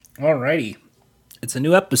Alrighty. It's a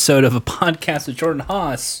new episode of a podcast with Jordan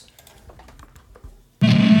Haas.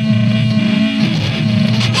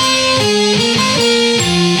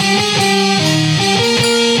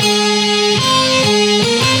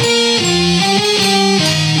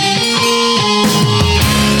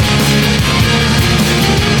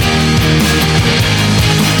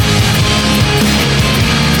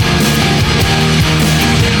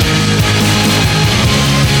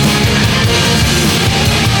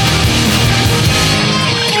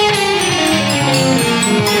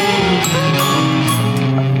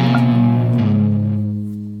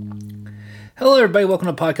 Hello, everybody. Welcome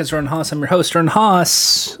to Podcast Jordan Haas. I'm your host, Jordan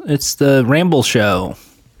Haas. It's the Ramble Show.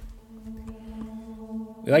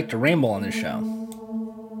 We like to ramble on this show.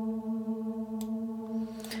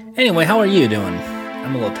 Anyway, how are you doing?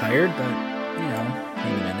 I'm a little tired, but, you know,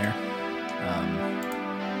 hanging in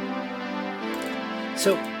there.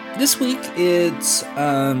 So, this week, it's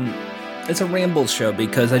a ramble show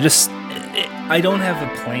because I don't have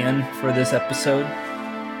a plan for this episode.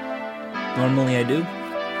 Normally I do.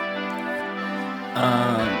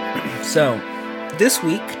 So, this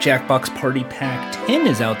week, Jackbox Party Pack 10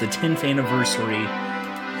 is out, the 10th anniversary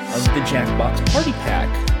of the Jackbox Party Pack.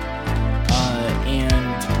 And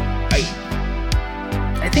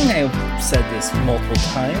I think I've said this multiple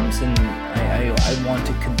times, and I want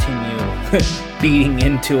to continue beating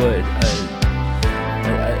into a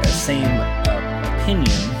same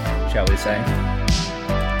opinion, shall we say.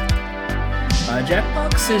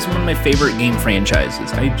 Jackbox is one of my favorite game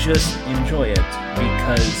franchises. I just enjoy it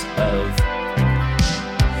because of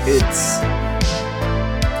its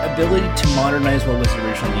ability to modernize what was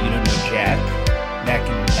originally Jack back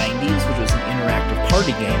in the 90s, which was an interactive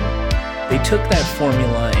party game. They took that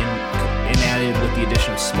formula and added with the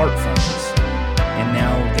addition of smartphones. And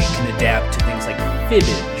now they can adapt to things like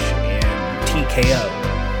Fibbage and TKO.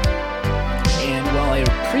 And while I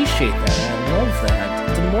appreciate that and I love that,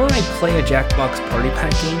 the more I play a Jackbox Party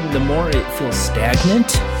Pack game, the more it feels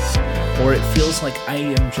stagnant, or it feels like I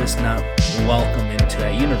am just not welcome into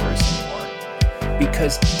that universe anymore.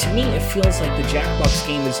 Because to me, it feels like the Jackbox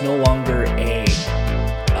game is no longer a,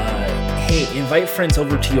 hey, invite friends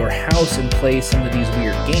over to your house and play some of these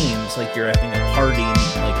weird games, like you're having a party,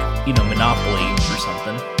 like, you know, Monopoly or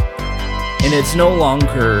something. And it's no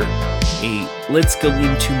longer let's go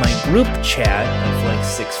into my group chat of like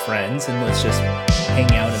 6 friends and let's just hang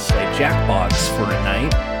out and play Jackbox for a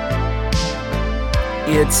night.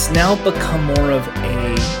 It's now become more of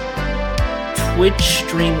a Twitch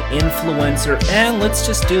stream influencer, and let's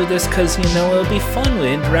just do this because, you know, it'll be fun to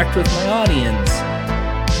interact with my audience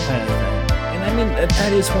kind of thing. And I mean,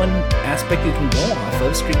 that is one aspect you can go off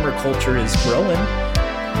of. Streamer culture is growing.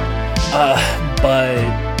 But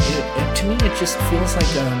to me, it just feels like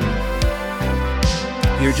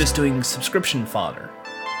you're just doing subscription fodder.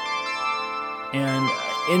 And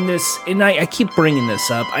I keep bringing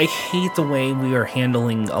this up. I hate the way we are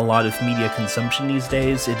handling a lot of media consumption these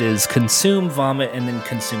days. It is consume, vomit, and then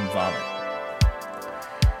consume, vomit.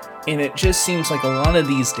 And it just seems like a lot of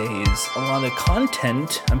these days, a lot of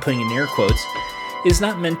content, I'm putting in air quotes, is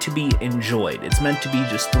not meant to be enjoyed. It's meant to be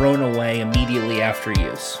just thrown away immediately after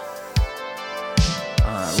use.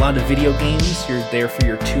 A lot of video games, you're there for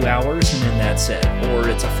your 2 hours and then that's it. Or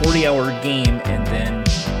it's a 40-hour game and then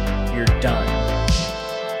you're done.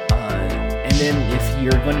 And then if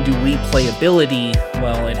you're going to do replayability,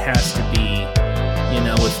 well, it has to be, you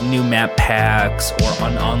know, with new map packs or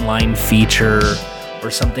an online feature or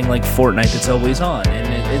something like Fortnite that's always on.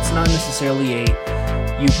 And it's not necessarily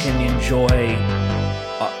you can enjoy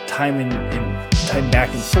time back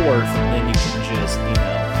and forth and then you can just, you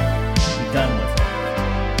know, be done with it.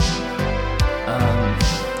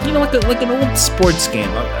 You know, like an old sports game.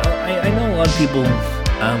 I know a lot of people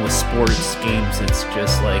with sports games, it's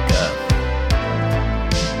just like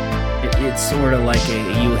it's sort of like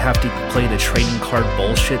you have to play the trading card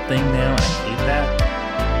bullshit thing now. I hate that.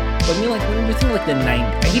 But I mean, like, when we think like the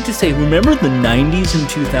 90s, I hate to say, remember the 90s and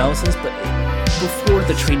 2000s, but before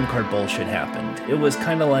the trading card bullshit happened, it was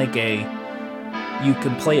kind of like you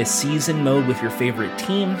could play a season mode with your favorite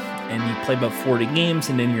team, and you play about 40 games,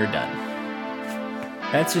 and then you're done.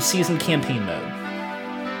 That's your season campaign mode.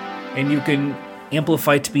 And you can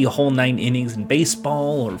amplify it to be a whole 9 innings in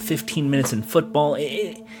baseball or 15 minutes in football.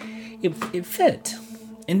 It fit.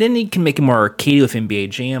 And then you can make it more arcade with NBA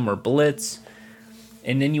Jam or Blitz.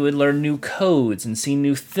 And then you would learn new codes and see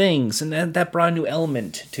new things. And that brought a new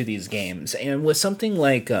element to these games. And with something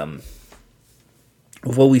like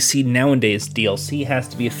what we see nowadays, DLC has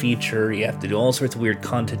to be a feature. You have to do all sorts of weird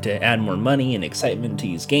content to add more money and excitement to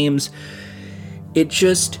these games. It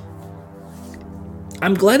just...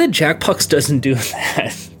 I'm glad that Jackbox doesn't do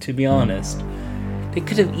that, to be honest. They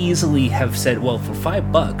could have easily have said, well, for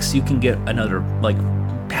 $5 you can get another like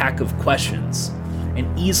pack of questions and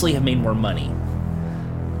easily have made more money.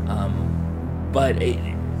 But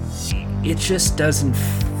it just doesn't,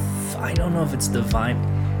 I don't know if it's the vibe.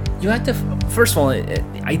 You have to, first of all,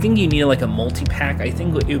 I think you need like a multi-pack. I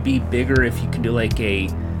think it would be bigger if you could do like a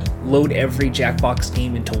load every Jackbox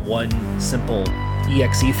game into one simple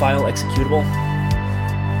exe file executable.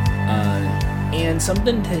 And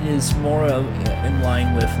something that is more in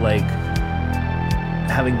line with like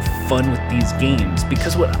having fun with these games,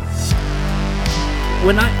 because when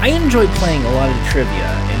I enjoy playing a lot of the trivia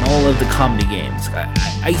and all of the comedy games,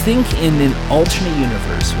 I think in an alternate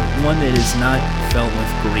universe, one that is not felt with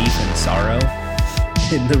grief and sorrow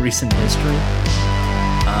in the recent history,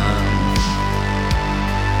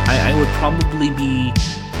 I would probably be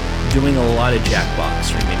doing a lot of Jackbox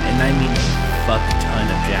streaming, and I mean a fuck ton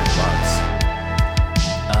of Jackbox.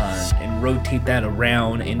 Rotate that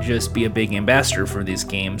around and just be a big ambassador for these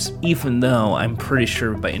games, even though I'm pretty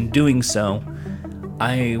sure by in doing so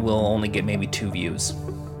I will only get maybe 2 views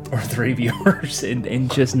or 3 viewers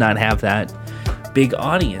and just not have that big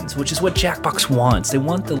audience, which is what Jackbox wants. They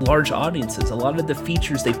want the large audiences. A lot of the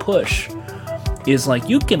features they push is like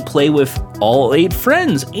you can play with all 8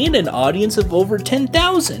 friends in an audience of over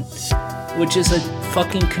 10,000, which is a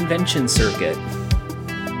fucking convention circuit.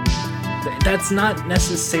 That's not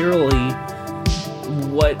necessarily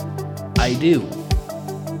what I do.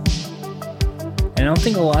 And I don't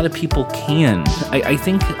think a lot of people can. I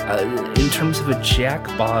think in terms of a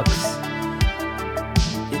Jackbox,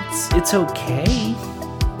 it's okay.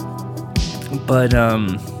 But I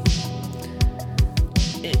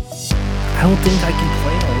don't think I can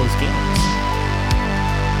play all those games.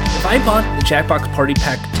 If I bought the Jackbox Party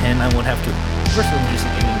Pack 10, I would have to, first of all, just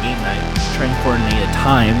like any game night, try and coordinate a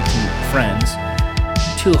time to friends,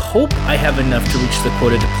 to hope I have enough to reach the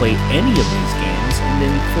quota to play any of these games, and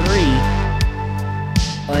then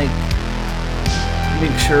 3, like,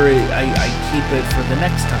 make sure I keep it for the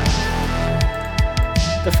next time.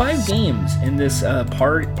 The 5 games in this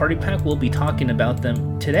party pack, we'll be talking about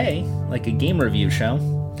them today, like a game review show.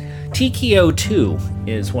 TKO 2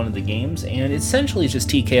 is one of the games, and essentially it's just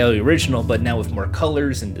TKO original, but now with more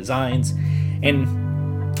colors and designs, and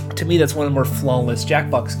to me, that's one of the more flawless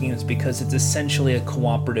Jackbox games because it's essentially a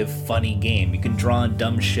cooperative, funny game. You can draw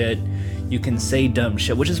dumb shit, you can say dumb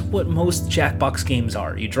shit, which is what most Jackbox games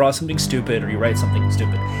are. You draw something stupid or you write something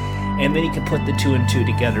stupid, and then you can put the 2 and 2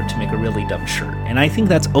 together to make a really dumb shirt. And I think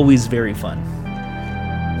that's always very fun.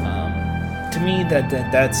 To me,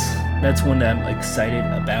 that's one that I'm excited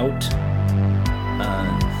about.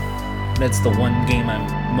 That's the one game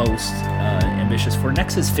I'm most ambitious for.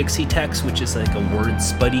 Next is Fixie Text, which is like a word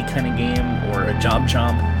spuddy kind of game, or a job,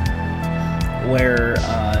 where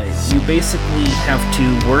you basically have to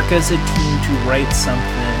work as a team to write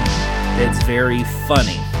something that's very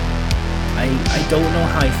funny. I don't know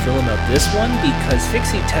how I feel about this one, because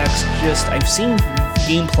Fixie Text I've seen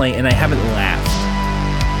gameplay and I haven't laughed.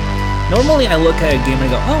 Normally I look at a game and I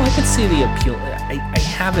go, oh, I can see the appeal. I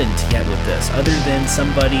haven't yet with this, other than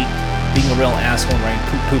somebody being a real asshole and writing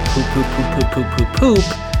poop, poop, poop, poop, poop, poop, poop, poop, poop,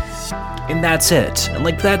 and that's it. And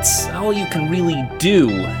like, that's all you can really do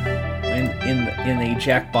in a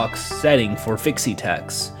Jackbox setting for Fixie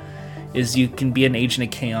Text, is you can be an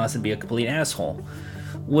agent of chaos and be a complete asshole,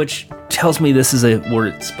 which tells me this is a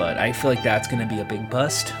word spud. I feel like that's going to be a big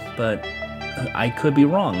bust, but I could be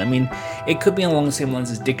wrong. I mean, it could be along the same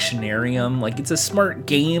lines as Dictionarium. Like, it's a smart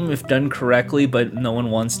game if done correctly, but no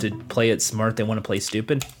one wants to play it smart. They want to play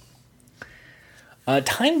stupid.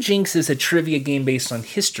 Time Jinx is a trivia game based on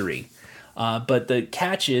history, but the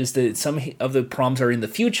catch is that some of the prompts are in the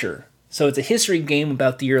future. So it's a history game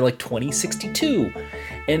about the year like 2062.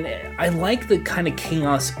 And I like the kind of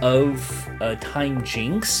chaos of Time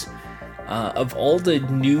Jinx. Of all the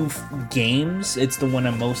new games, it's the one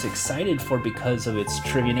I'm most excited for because of its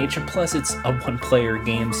trivia nature. Plus, it's a one-player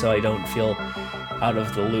game, so I don't feel out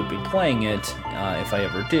of the loop in playing it if I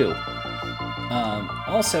ever do.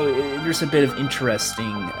 Also, there's a bit of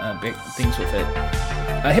interesting things with it.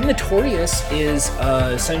 Hypnotorious is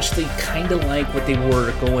essentially kind of like what they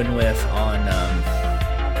were going with on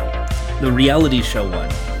the reality show one.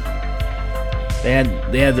 They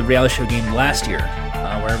had the reality show game last year,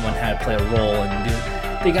 where everyone had to play a role,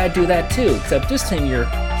 and they gotta do that too, except this time you're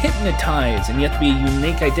hypnotized and you have to be a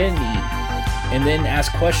unique identity and then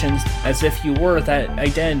ask questions as if you were that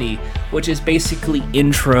identity, which is basically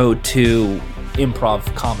intro to improv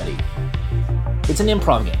comedy. It's an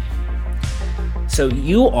improv game. So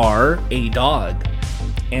you are a dog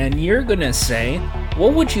and you're gonna say,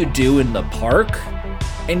 what would you do in the park?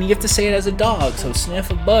 And you have to say it as a dog, so sniff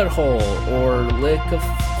a butthole, or lick a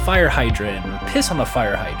fire hydrant, or piss on a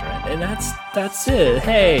fire hydrant, and that's it.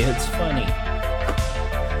 Hey, it's funny.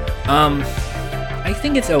 I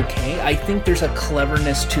think it's okay. I think there's a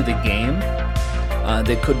cleverness to the game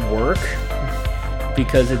that could work,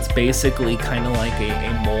 because it's basically kind of like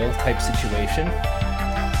a mole type situation.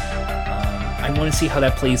 I want to see how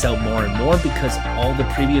that plays out more and more, because all the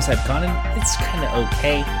previews I've gotten, it's kind of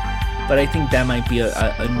okay, but I think that might be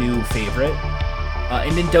a new favorite.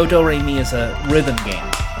 And then Do-Do-Re-Mi is a rhythm game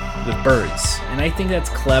with birds, and I think that's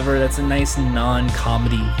clever. That's a nice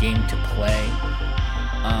non-comedy game to play.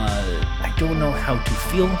 I don't know how to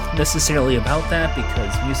feel necessarily about that,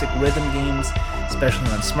 because music rhythm games,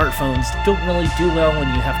 especially on smartphones, don't really do well when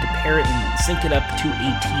you have to pair it and sync it up to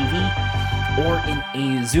a TV or in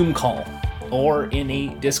a Zoom call or in a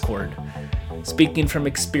Discord. Speaking from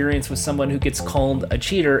experience with someone who gets called a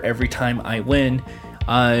cheater every time I win,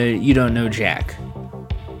 you don't know Jack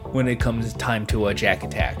when it comes time to a Jack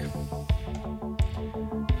attack.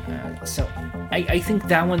 So I think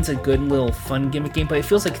that one's a good little fun gimmick game, but it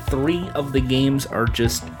feels like 3 of the games are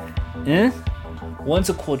just One's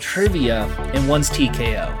a cool trivia and one's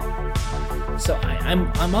TKO. So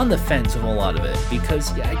I'm on the fence with a lot of it,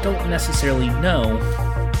 because I don't necessarily know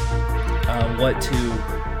what to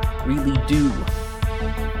really do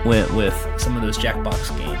with some of those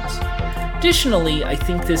Jackbox games. Additionally, I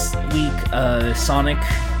think this week Sonic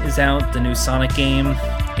is out, the new Sonic game,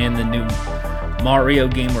 and the new Mario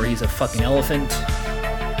game where he's a fucking elephant.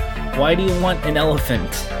 Why do you want an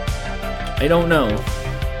elephant? I don't know.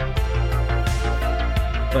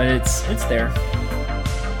 But it's there.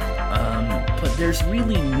 But there's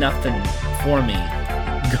really nothing for me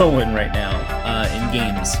going right now in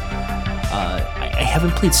games. I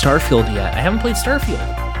haven't played Starfield yet. I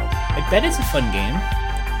bet it's a fun game,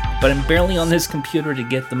 but I'm barely on this computer to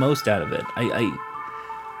get the most out of it. I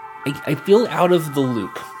feel out of the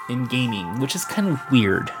loop in gaming, which is kind of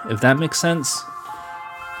weird, if that makes sense.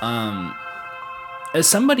 As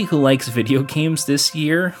somebody who likes video games this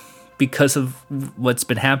year, because of what's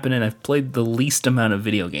been happening, I've played the least amount of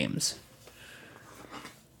video games.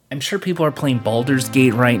 I'm sure people are playing Baldur's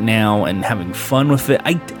Gate right now and having fun with it.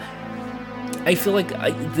 I feel like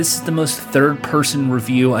this is the most third-person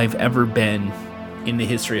review I've ever been in the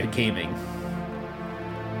history of gaming.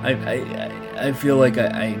 I feel like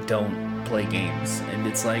I don't play games, and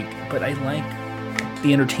it's like, but I like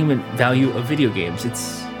the entertainment value of video games.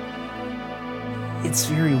 It's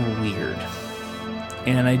very weird,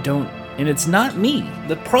 and and it's not me.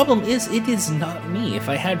 The problem is, it is not me. If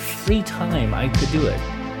I had free time, I could do it.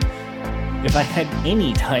 If I had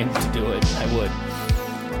any time to do it, I would.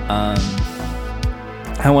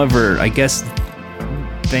 However, I guess,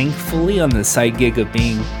 thankfully, on the side gig of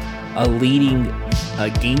being a leading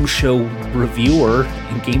game show reviewer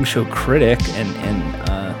and game show critic, and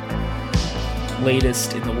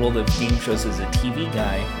latest in the world of game shows as a TV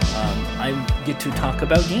guy, I get to talk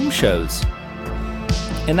about game shows.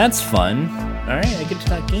 And that's fun. Alright, I get to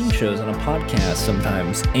talk game shows on a podcast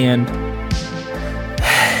sometimes. And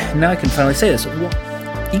now I can finally say this. Well,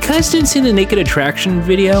 you guys didn't see the Naked Attraction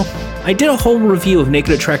video? I did a whole review of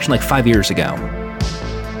Naked Attraction like 5 years ago.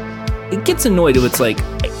 It gets annoyed if it's like,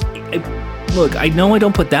 look, I know I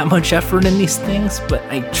don't put that much effort in these things, but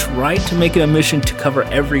I tried to make it a mission to cover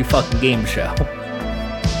every fucking game show.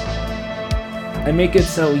 I make it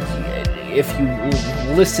so if you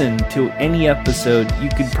listen to any episode, you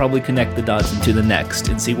could probably connect the dots into the next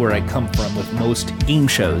and see where I come from with most game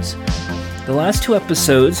shows. The last 2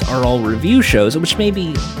 episodes are all review shows, which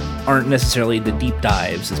maybe aren't necessarily the deep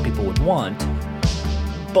dives as people would want,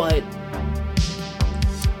 but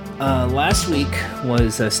last week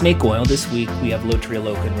was Snake Oil. This week we have Loteria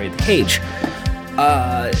Loca and Raid the Cage.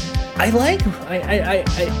 I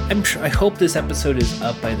hope this episode is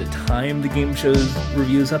up by the time the game show's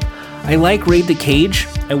review is up. I like Raid the Cage.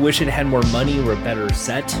 I wish it had more money or a better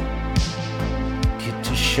set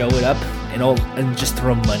to show it up and just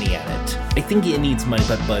throw money at it. I think it needs money,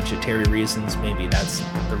 but budgetary reasons, maybe that's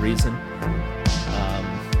the reason.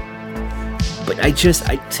 But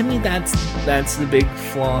to me, that's the big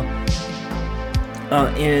flaw.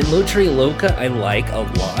 And Loteria Loca, I like a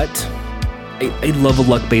lot. I love a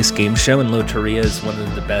luck-based game show, and Loteria is one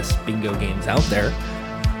of the best bingo games out there.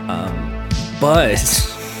 But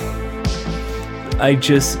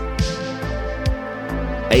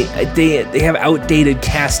they have outdated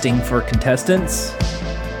casting for contestants,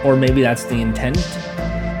 or maybe that's the intent.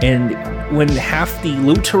 And when half the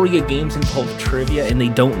Loteria games involve trivia and they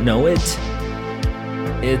don't know it,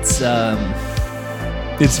 it's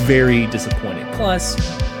It's very disappointing. Plus,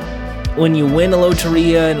 when you win a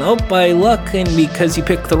Loteria and by luck and because you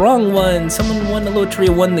picked the wrong one, someone won the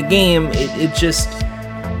Loteria, won the game, it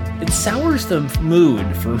sours the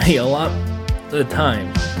mood for me a lot of the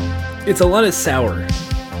time. It's a lot of sour.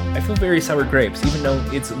 I feel very sour grapes, even though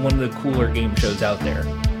it's one of the cooler game shows out there.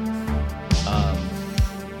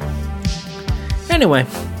 Anyway,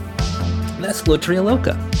 that's Loteria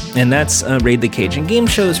Loca. And that's Raid the Cage. And game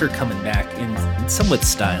shows are coming back in somewhat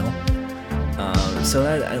style.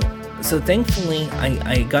 So thankfully,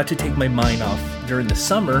 I got to take my mind off during the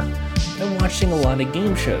summer and watching a lot of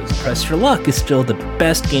game shows. Press Your Luck is still the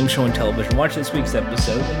best game show on television. Watch this week's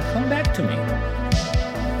episode and come back to me.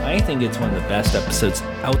 I think it's one of the best episodes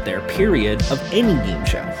out there, period, of any game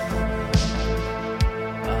show.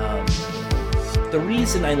 The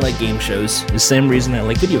reason I like game shows is the same reason I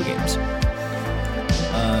like video games.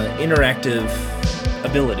 Interactive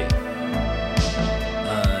ability.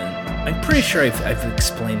 I'm pretty sure I've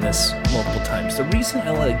explained this multiple times. The reason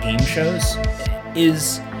I like game shows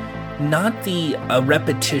is not the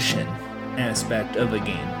repetition aspect of a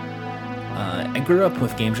game. I grew up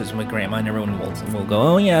with game shows with my grandma, and everyone will go,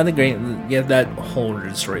 "Oh yeah, that whole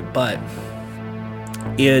story." But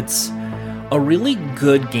it's a really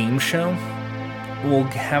good game show will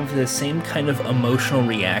have the same kind of emotional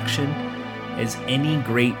reaction as any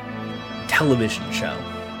great television show.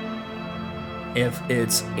 If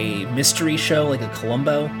it's a mystery show like a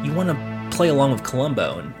Columbo, you want to play along with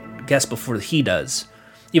Columbo and guess before he does,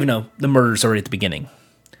 even though the murder's already at the beginning.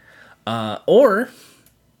 Or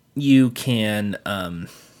you can,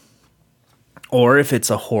 or if it's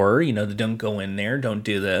a horror, don't go in there, don't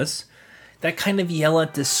do this, that kind of yell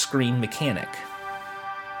at the screen mechanic.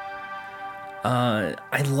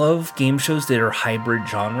 I love game shows that are hybrid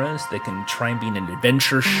genres that can try and be an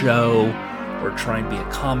adventure show or try and be a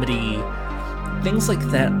comedy. Things like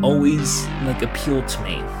that always appeal to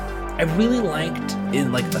me. I really liked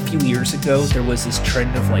in a few years ago there was this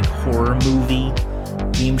trend of horror movie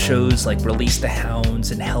game shows like Release the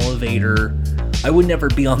Hounds and Elevator. I would never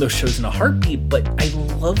be on those shows in a heartbeat, but I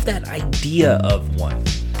love that idea of one.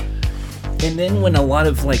 And then when a lot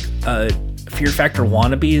of Fear Factor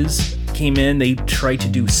wannabes came in, they tried to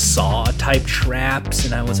do Saw type traps,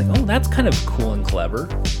 and I was like, oh, that's kind of cool and clever.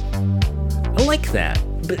 I like that,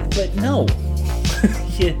 but no.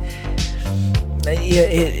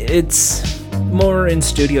 It's more in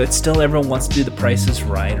studio. It's still everyone wants to do The Price is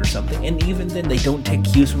Right or something, and even then they don't take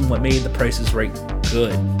cues from what made The Price is Right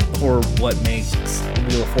good or what makes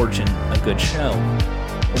Wheel of Fortune a good show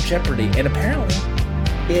or Jeopardy, and apparently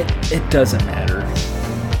it doesn't matter.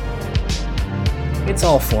 It's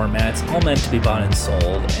all formats, all meant to be bought and sold,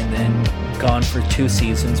 and then gone for 2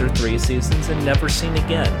 seasons or 3 seasons and never seen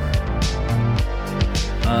again.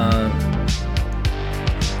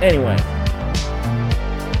 Anyway,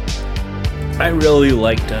 I really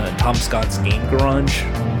liked Tom Scott's Game Garage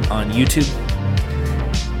on YouTube,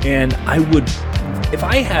 and I would, if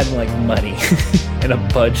I had money and a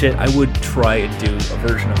budget, I would try and do a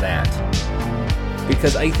version of that.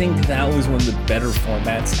 Because I think that was one of the better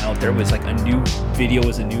formats out there. Was a new video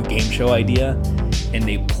was a new game show idea, and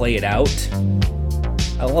they play it out.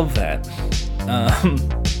 I love that.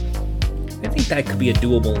 I think that could be a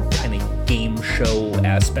doable kind of game show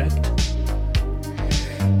aspect.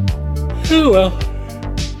 Oh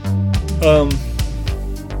well.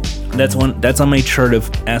 That's on my chart of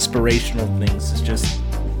aspirational things. It's just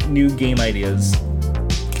new game ideas.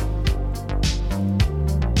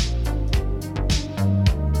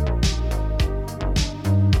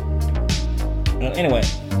 Anyway,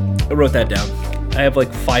 I wrote that down. I have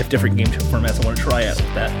 5 different game show formats I want to try out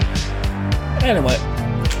with that. Anyway,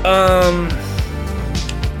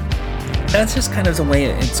 that's just kind of the way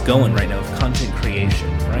it's going right now with content creation,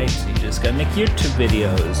 right? So you just gotta make YouTube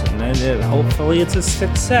videos, and then hopefully it's a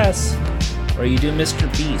success. Or you do Mr.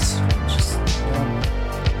 Beast. Just,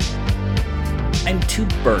 I'm too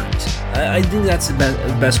burnt. I think that's the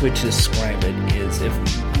best way to describe it, is if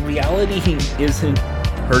reality isn't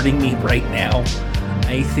hurting me right now,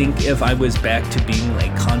 I think if I was back to being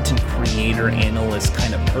content creator, analyst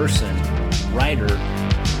kind of person, writer,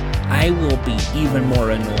 I will be even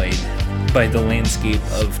more annoyed by the landscape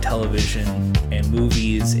of television and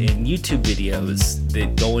movies and YouTube videos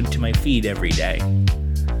that go into my feed every day.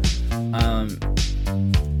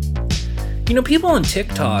 People on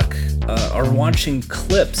TikTok are watching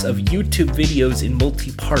clips of YouTube videos in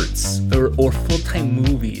multi-parts or full-time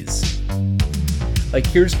movies.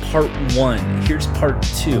 Here's part 1, here's part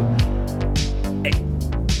 2.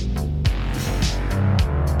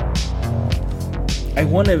 I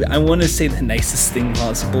want to say the nicest thing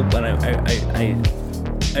possible, but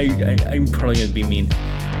I'm probably gonna be mean.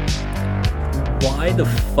 Why the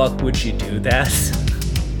fuck would you do that?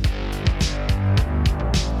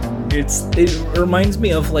 It reminds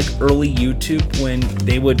me of like early YouTube when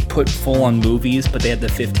they would put full on movies, but they had the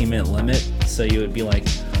 15-minute limit. So you would be like,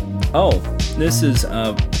 oh, this is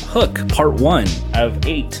Hook Part 1 out of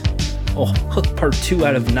 8. Oh, Hook Part 2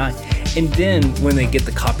 out of 9. And then when they get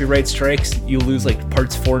the copyright strikes, you lose like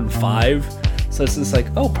parts 4 and 5. So it's just like,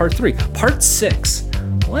 oh, Part 3, Part 6.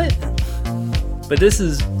 What? But this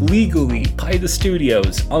is legally by the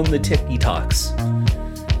studios on the TikToks.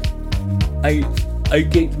 I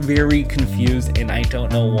get very confused and I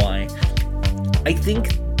don't know why. I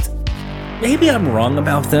think maybe I'm wrong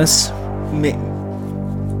about this.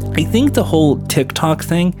 I think the whole TikTok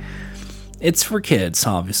thing, it's for kids,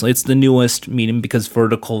 obviously. It's the newest medium because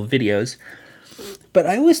vertical videos. But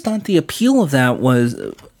I always thought the appeal of that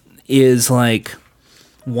is like,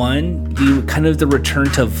 one, the kind of the return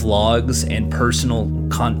to vlogs and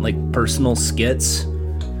personal skits.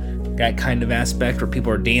 That kind of aspect where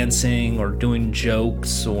people are dancing or doing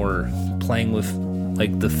jokes or playing with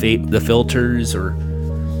like the filters or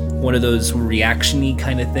one of those reaction-y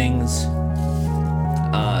kind of things.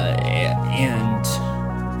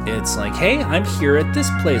 And it's like, hey, I'm here at this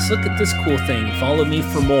place. Look at this cool thing. Follow me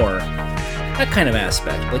for more. That kind of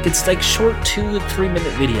aspect. Like, it's like short 2 to 3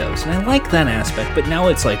 minute videos. And I like that aspect. But now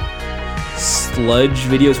it's like sludge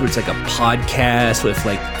videos where it's like a podcast with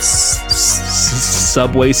like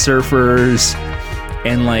Subway Surfers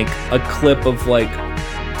and like a clip of like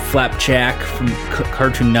Flapjack from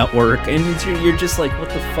Cartoon Network. And you're just like, what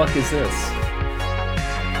the fuck is this?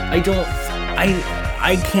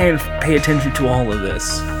 I can't pay attention to all of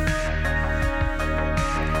this.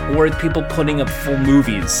 Or people putting up full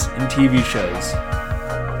movies and TV shows.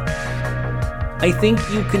 I think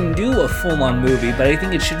you can do a full-on movie, but I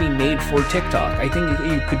think it should be made for TikTok. I think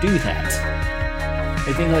you could do that.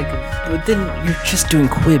 I think but then you're just doing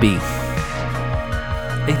Quibi.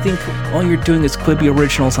 I think all you're doing is Quibi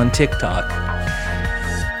originals on TikTok.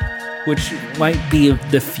 Which might be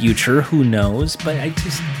the future, who knows, but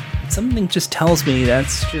something just tells me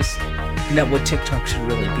that's just not what TikTok should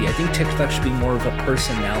really be. I think TikTok should be more of a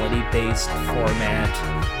personality-based format,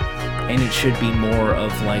 and it should be more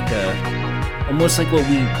of like almost like what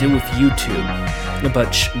we do with YouTube,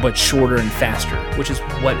 but shorter and faster, which is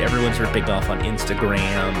what everyone's ripping off on Instagram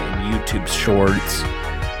and YouTube Shorts.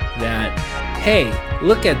 That, hey,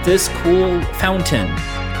 look at this cool fountain.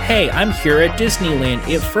 Hey, I'm here at Disneyland.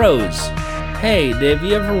 It froze. Hey, have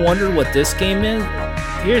you ever wondered what this game is?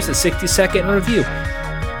 Here's a 60-second review.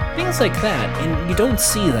 Things like that, and you don't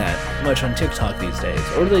see that much on TikTok these days,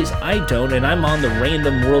 or at least I don't, and I'm on the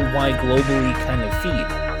random worldwide, globally kind of feed.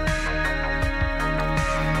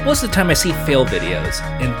 Most of the time I see fail videos,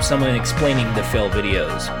 and someone explaining the fail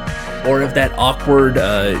videos, or if that awkward,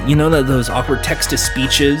 those awkward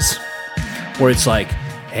text-to-speeches, where it's like,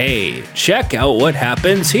 hey, check out what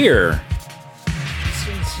happens here.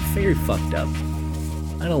 It's very fucked up.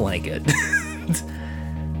 I don't like it.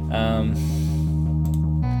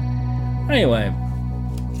 Anyway,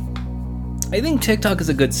 I think TikTok is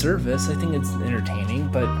a good service. I think it's entertaining,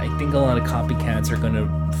 but I think a lot of copycats are going to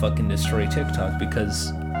fucking destroy TikTok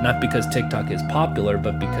not because TikTok is popular,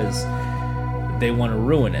 but because they want to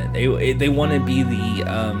ruin it. They want to be the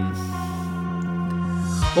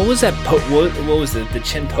what was that? What was it? The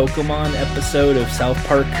Chin Pokemon episode of South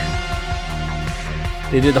Park.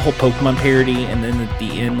 They did the whole Pokemon parody, and then at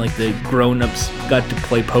the end, like the grown-ups got to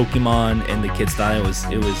play Pokemon, and the kids thought it was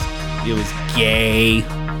gay,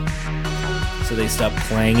 so they stopped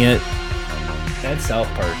playing it. That's South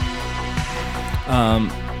Park.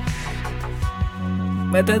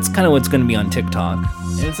 But that's kind of what's going to be on TikTok,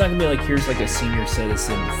 and it's not going to be like, here's like a senior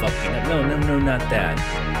citizen fucking up. No, not that.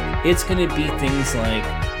 It's going to be things like,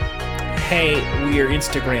 hey, we are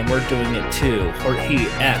Instagram, we're doing it too. Or hey,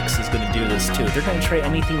 X is going to do this too. They're going to try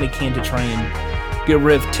anything they can to try and get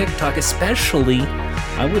rid of TikTok, especially,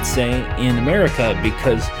 I would say, in America,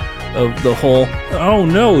 because of the whole, oh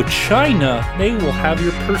no, China, they will have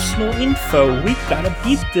your personal info. We've got to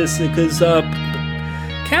beat this because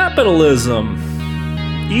capitalism.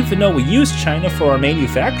 Even though we use China for our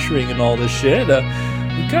manufacturing and all this shit,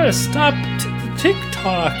 we got to stop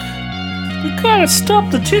TikTok. We gotta stop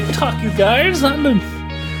the TikTok, you guys.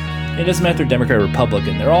 It doesn't matter if they're Democrat or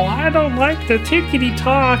Republican. They're all, I don't like the tickety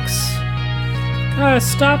talks. Gotta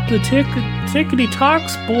stop the tickety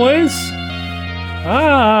talks, boys.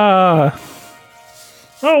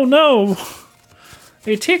 Oh no.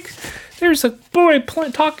 There's a boy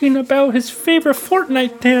talking about his favorite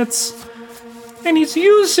Fortnite dance. And he's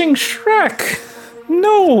using Shrek.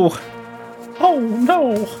 No. Oh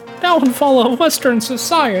no, downfall of Western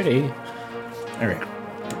society. Alright.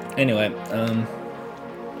 Anyway,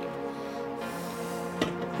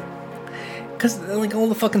 because like all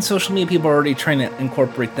the fucking social media people are already trying to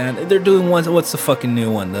incorporate that. They're doing what's the fucking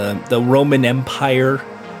new one? The Roman Empire.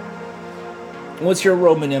 What's your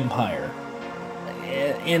Roman Empire?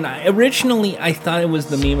 And originally I thought it was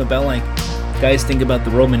the meme about like guys think about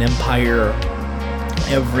the Roman Empire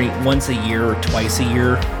once a year or twice a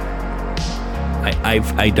year.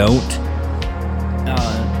 I don't.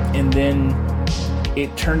 And then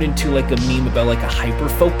it turned into like a meme about like a hyper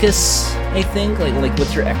focus. I think like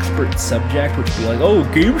what's your expert subject, which would be like, oh,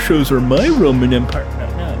 game shows are my Roman Empire.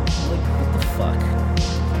 No, like what the fuck?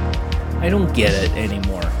 I don't get it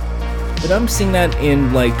anymore. But I'm seeing that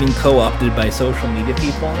in like being co-opted by social media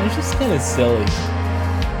people, and it's just kind of silly.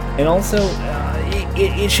 And also,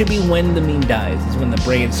 it should be when the meme dies is when the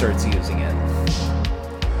brain starts using it.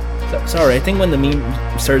 So, sorry, I think when the meme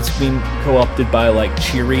starts being co-opted by like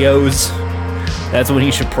Cheerios, that's when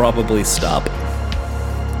he should probably stop.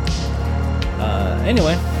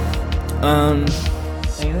 Anyway, I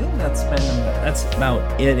think that's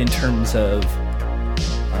about it in terms of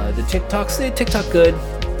the TikToks. TikTok good.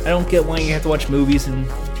 I don't get why you have to watch movies and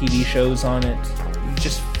TV shows on it.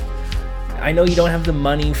 I know you don't have the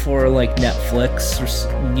money for like Netflix or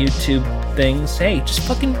YouTube things. Hey, just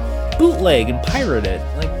fucking bootleg and pirate it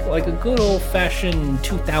like a good old fashioned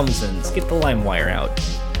 2000s. Get the LimeWire out.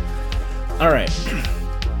 All right,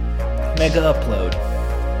 Mega Upload.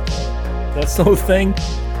 That's the whole thing?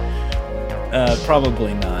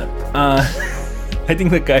 Probably not. I think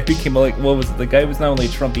the guy became like, what was it? The guy was not only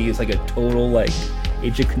Trumpy, he's like a total like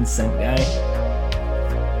age of consent guy.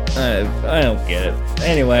 I don't get it.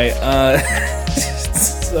 Anyway,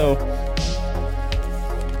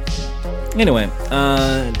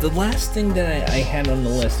 the last thing that I had on the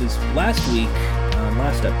list is last week,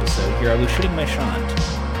 last episode here, I was shooting my shot.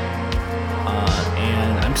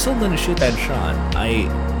 And I'm still going to shoot that shot.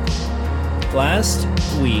 Last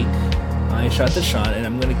week, I shot the shot, and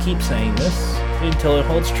I'm going to keep saying this until it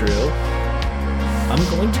holds true. I'm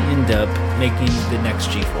going to end up making the next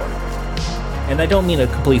G4. And I don't mean a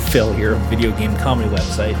complete failure of video game comedy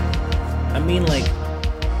website. I mean, like,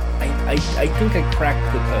 I think I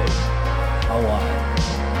cracked the code a lot.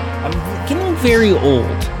 I'm getting very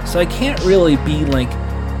old, so I can't really be, like,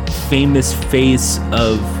 famous face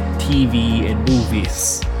of TV and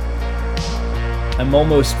movies. I'm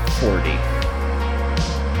almost 40.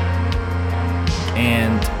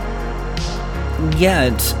 And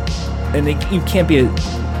yet, you can't be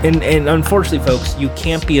and unfortunately, folks, you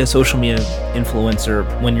can't be a social media influencer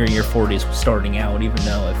when you're in your 40s starting out, even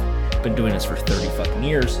though I've been doing this for 30 fucking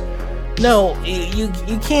years. No, you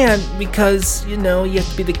can't, because, you know, you have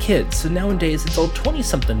to be the kids. So nowadays, it's all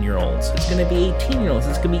 20-something-year-olds. It's going to be 18-year-olds.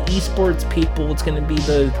 It's going to be esports people. It's going to be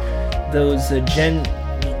those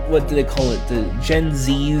what do they call it? The Gen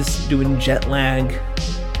Zs doing jet lag.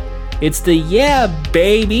 It's the yeah,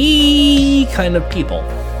 baby kind of people.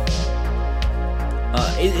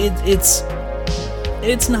 It's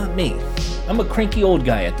not me. I'm a cranky old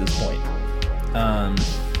guy at this point.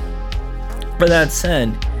 But that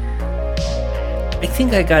said, I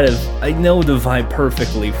think I know the vibe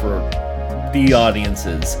perfectly for the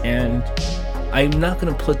audiences, and I'm not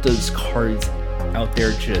gonna put those cards out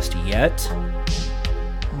there just yet.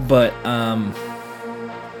 But I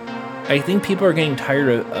think people are getting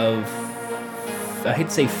tired of I hate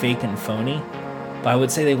to say fake and phony, but I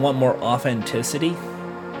would say they want more authenticity.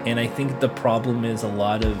 And I think the problem is a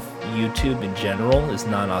lot of YouTube in general is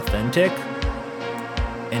not authentic,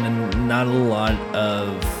 and not a lot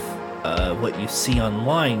of what you see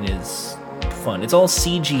online is fun. It's all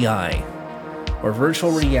CGI or virtual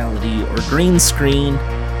reality or green screen,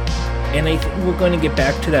 and I think we're going to get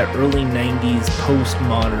back to that early 90s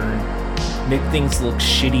postmodern, make things look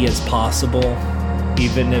shitty as possible,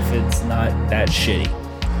 even if it's not that shitty.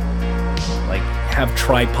 Like, have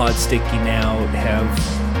tripods sticking out, have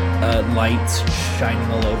lights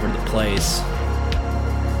shining all over the place.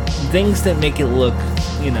 Things that make it look,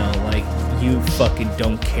 you know, like you fucking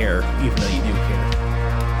don't care, even though you do care.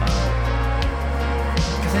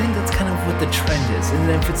 Because I think that's kind of what the trend is.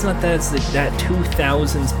 And if it's not that, it's that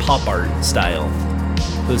 2000s pop art style.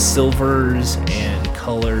 Those silvers and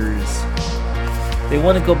colors. They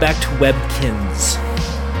want to go back to Webkins.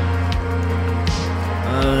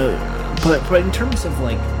 But in terms of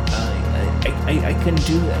like, I can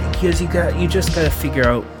do that because you just gotta figure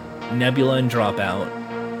out Nebula and Dropout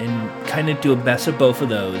and kind of do a best of both of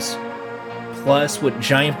those, plus what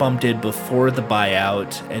Giant Bomb did before the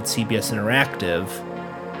buyout at CBS Interactive,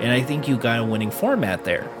 and I think you got a winning format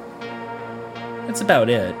there. That's about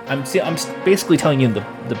it. I'm basically telling you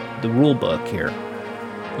the rule book here.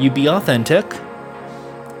 You be authentic,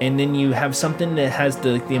 and then you have something that has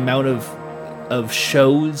the amount of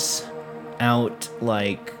shows out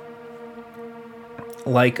like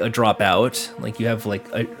a Dropout. Like you have like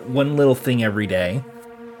one little thing every day.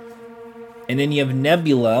 And then you have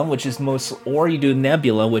Nebula, which is you do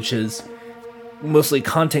Nebula, which is mostly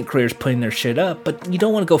content creators putting their shit up, but you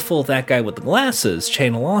don't want to go full that guy with the glasses,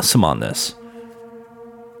 Channel Awesome on this.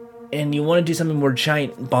 And you want to do something more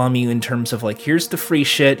giant bomby in terms of like, here's the free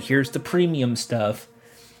shit, here's the premium stuff.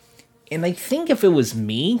 And I think if it was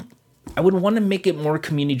me, I would want to make it more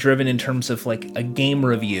community driven in terms of like a game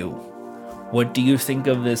review. What do you think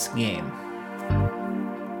of this game?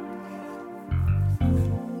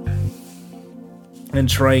 And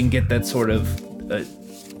try and get that sort of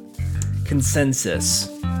consensus.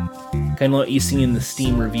 Kind of what you see in the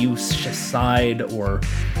Steam review side, or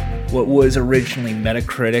what was originally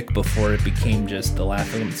Metacritic before it became just the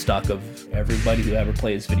laughing stock of everybody who ever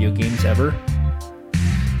plays video games ever.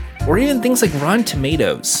 Or even things like Rotten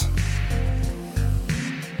Tomatoes.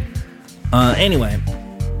 Anyway,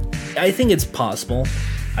 I think it's possible.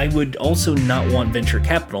 I would also not want venture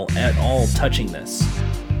capital at all touching this.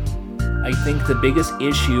 I think the biggest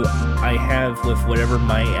issue I have with whatever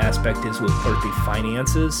my aspect is with the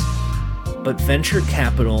finances, but venture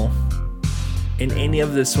capital and any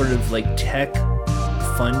of this sort of like tech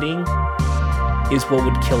funding is what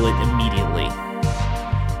would kill it immediately.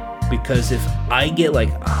 Because if I get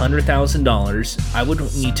like $100,000, I would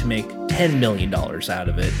need to make $10 million out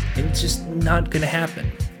of it, and it's just not going to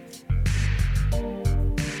happen.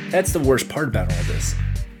 That's the worst part about all this.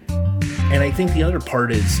 And I think the other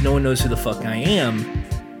part is no one knows who the fuck I am,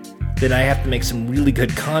 that I have to make some really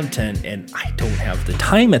good content, and I don't have the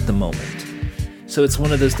time at the moment. So it's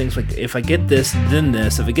one of those things like, if I get this, then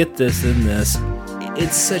this, if I get this, then this,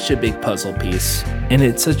 it's such a big puzzle piece, and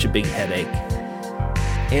it's such a big headache.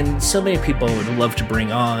 And so many people I would love to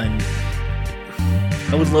bring on.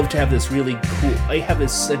 I would love to have this really cool, I have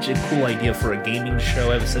such a cool idea for a gaming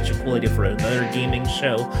show, I have such a cool idea for another gaming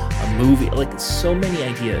show, a movie, like so many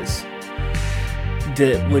ideas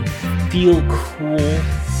that would feel cool.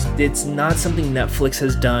 It's not something Netflix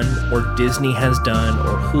has done, or Disney has done,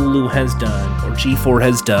 or Hulu has done, or G4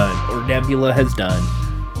 has done, or Nebula has done.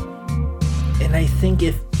 And I think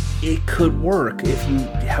if it could work, if you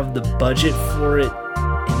have the budget for it,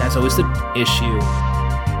 and that's always the issue,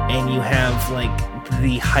 and you have like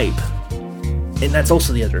the hype. And that's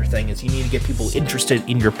also the other thing, is you need to get people interested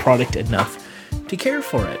in your product enough to care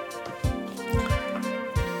for it.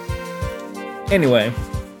 Anyway,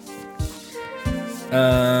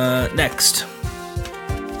 next.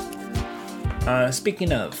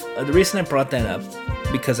 Speaking of, the reason I brought that up,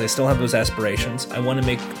 because I still have those aspirations. I want to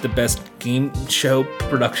make the best game show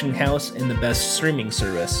production house and the best streaming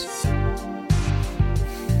service.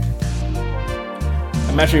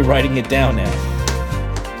 I'm actually writing it down now.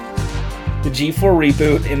 The G4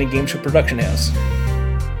 reboot and a game show production house.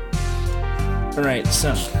 Alright,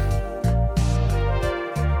 so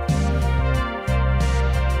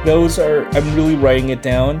I'm really writing it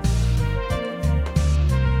down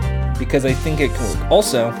because I think it can work.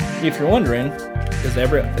 Also, if you're wondering,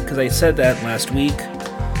 because I said that last week,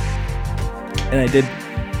 and I did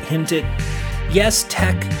hint it, yes,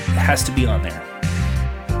 tech has to be on there.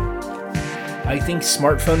 I think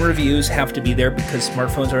smartphone reviews have to be there because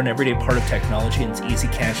smartphones are an everyday part of technology and it's easy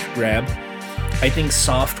cash grab. I think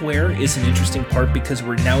software is an interesting part because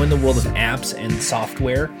we're now in the world of apps and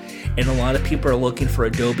software, and a lot of people are looking for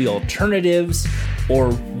Adobe alternatives,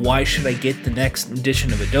 or why should I get the next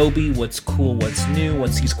edition of Adobe? What's cool? What's new?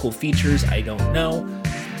 What's these cool features? I don't know.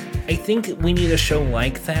 I think we need a show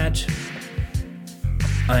like that.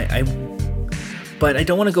 But I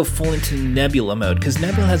don't want to go full into Nebula mode, because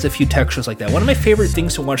Nebula has a few tech shows like that. One of my favorite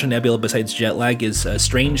things to watch on Nebula besides jet lag is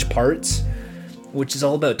Strange Parts, which is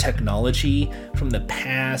all about technology from the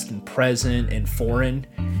past and present and foreign.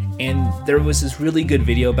 And there was this really good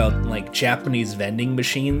video about like Japanese vending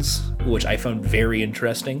machines, which I found very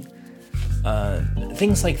interesting.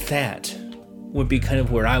 Things like that would be kind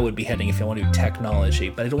of where I would be heading if I want to do technology,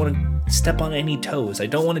 but I don't want to step on any toes. I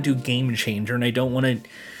don't want to do Game Changer, and I don't want to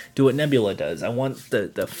do what Nebula does. I want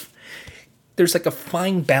there's like a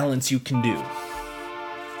fine balance you can do.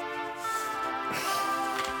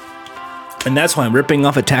 And that's why I'm ripping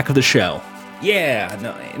off Attack of the Show. Yeah,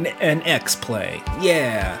 no, an X-Play.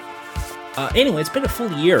 Yeah. Anyway, it's been a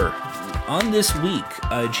full year. On this week,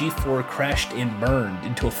 G4 crashed and burned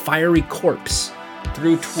into a fiery corpse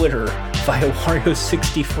through Twitter via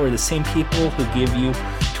Wario64, the same people who give you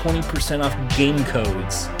 20% off game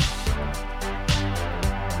codes.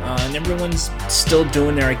 And everyone's still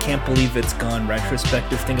doing their I can't believe it's gone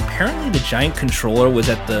retrospective thing. Apparently the giant controller was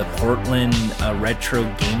at the Portland Retro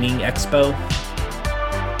Gaming Expo.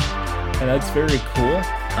 And that's very cool.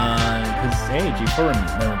 Because, hey, G4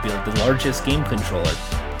 memorabilia, the largest game controller.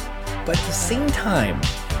 But at the same time,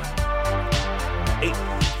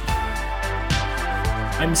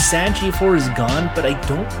 I'm sad G4 is gone, but I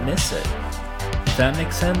don't miss it. If that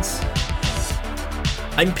makes sense?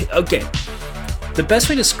 Okay. The best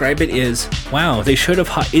way to describe it is, wow, they should have...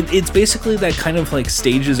 It's basically that kind of like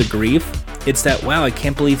stages of grief. It's that, wow, I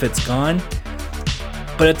can't believe it's gone.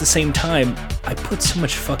 But at the same time, I put so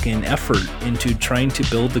much fucking effort into trying to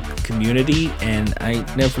build the community, and I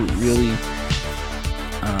never really...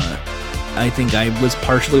 I think I was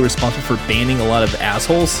partially responsible for banning a lot of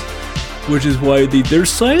assholes, which is why they're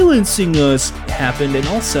silencing us happened, and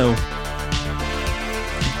also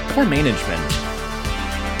poor management.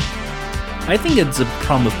 I think it's a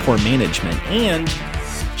problem of poor management, and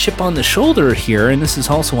chip on the shoulder here, and this is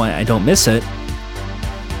also why I don't miss it.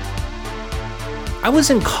 I was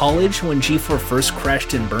in college when G4 first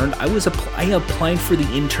crashed and burned. I applied for the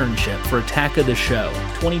internship for Attack of the Show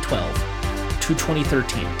 2012 to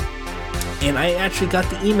 2013. And I actually got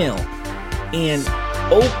the email. And,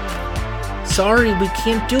 sorry, we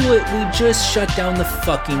can't do it. We just shut down the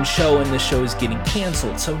fucking show and the show is getting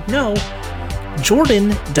canceled. So no,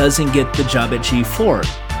 Jordan doesn't get the job at G4.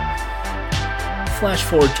 Flash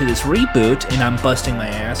forward to this reboot, and I'm busting my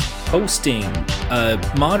ass hosting,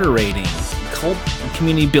 moderating,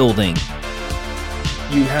 community building.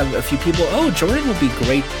 You have a few people, Jordan would be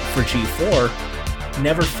great for G4.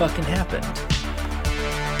 Never fucking happened.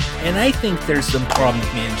 And I think there's some problem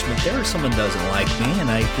with management there. Someone doesn't like me,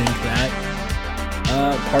 and I think that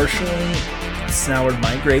partially soured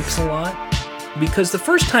my grapes a lot. Because the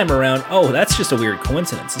first time around, that's just a weird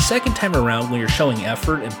coincidence. The second time around, when you're showing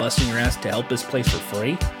effort and busting your ass to help this place for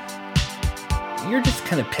free, you're just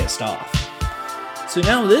kind of pissed off. So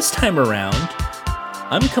now this time around,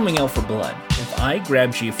 I'm coming out for blood. If I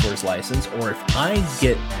grab G4's license, or if I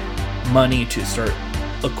get money to start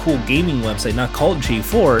a cool gaming website not called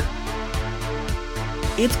G4,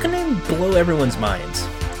 it's gonna blow everyone's minds.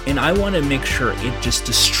 And I want to make sure it just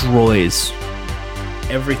destroys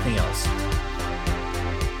everything else.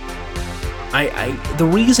 The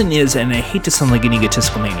reason is, and I hate to sound like an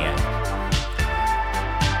egotistical maniac,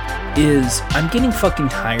 is I'm getting fucking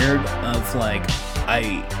tired of like,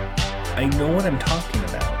 I know what I'm talking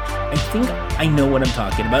about. I think I know what I'm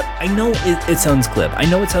talking about. I know it sounds glib. I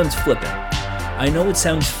know it sounds flippant. I know it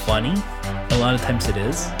sounds funny. A lot of times it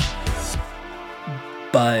is.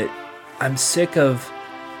 But I'm sick of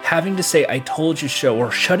having to say I told you so,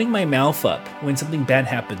 or shutting my mouth up when something bad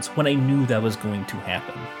happens when I knew that was going to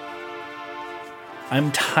happen.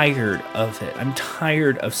 I'm tired of it. I'm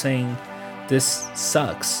tired of saying this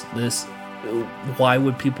sucks. Why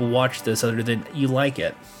would people watch this other than you like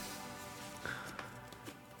it?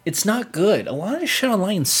 It's not good. A lot of shit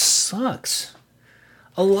online sucks.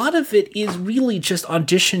 A lot of it is really just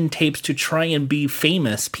audition tapes to try and be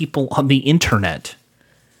famous people on the internet.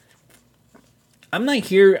 I'm not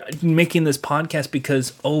here making this podcast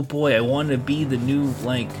because, oh boy, I want to be the new,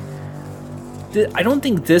 I don't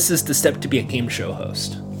think this is the step to be a game show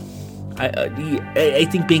host. I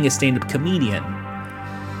think being a stand-up comedian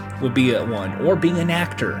would be one, or being an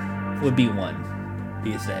actor would be one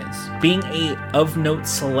these days. Being a of-note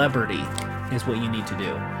celebrity is what you need to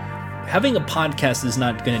do. Having a podcast is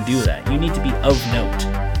not going to do that. You need to be of note.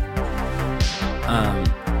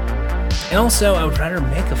 And also, I would rather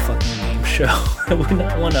make a fucking game show. I would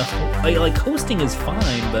not want to... hosting is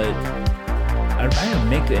fine, but I'd rather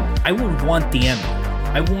make it. I would want the Emmy.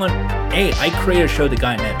 I create a show that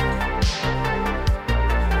got an Emmy.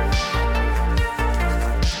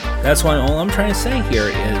 That's why all I'm trying to say here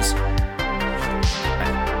is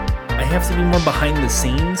I have to be more behind the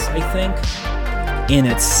scenes, I think. And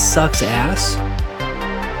it sucks ass.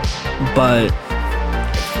 But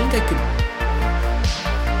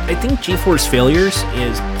I think G4's failures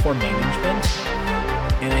is poor management.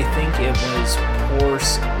 And I think it was poor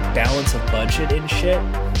balance of budget and shit.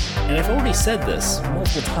 And I've already said this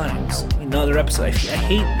multiple times in other episodes. I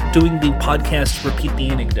hate doing the podcast to repeat the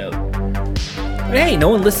anecdote. But hey, no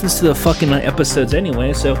one listens to the fucking episodes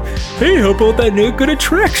anyway, so hey, how about that naked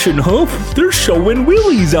attraction, huh? They're showing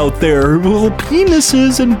willies out there, little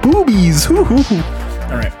penises and boobies.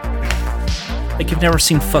 Alright. Like you've never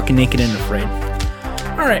seen fucking Naked and Afraid.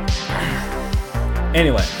 Alright.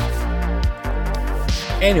 Anyway.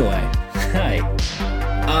 Hi.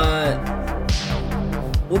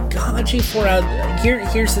 Well, God, G4 out.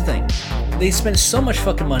 Here's the thing. they spent so much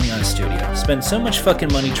fucking money on a studio, spent so much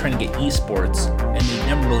fucking money trying to get esports, and they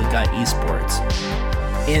never really got esports.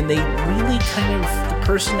 And they really the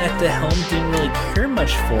person at the helm didn't really care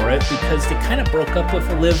much for it because they kind of broke up with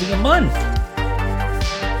Olivia Munn.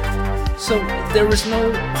 So there was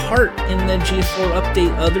no heart in the G4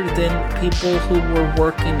 update other than people who were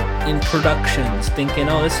working in productions thinking,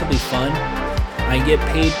 oh, this will be fun. I get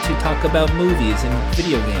paid to talk about movies and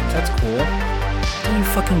video games. That's cool. Then you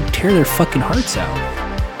fucking tear their fucking hearts out.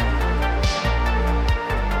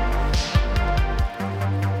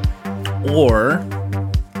 Or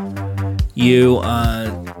you're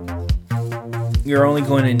only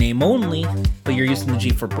going to name only, but you're using the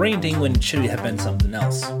G for branding when it should have been something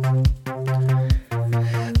else.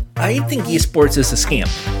 I think esports is a scam.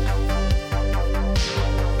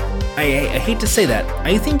 I hate to say that.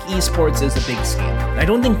 I think esports is a big scam. I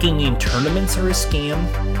don't think gaming tournaments are a scam.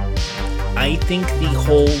 I think the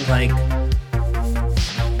whole,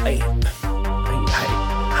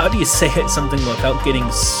 how do you say something without getting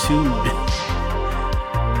sued?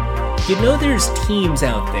 You know there's teams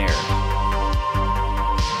out there.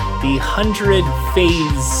 The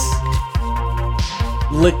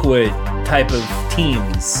 100-phase liquid type of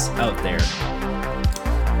teams out there.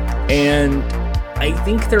 And I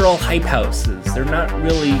think they're all hype houses. They're not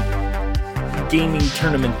really gaming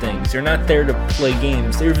tournament things. They're not there to play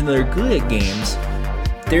games. Even though they're good at games,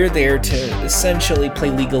 they're there to essentially play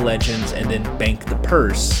League of Legends and then bank the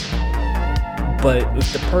purse. But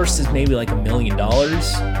if the purse is maybe like $1 million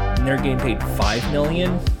and they're getting paid $5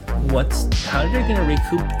 million, how are they going to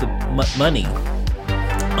recoup the money?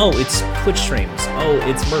 Oh, it's Twitch streams. Oh,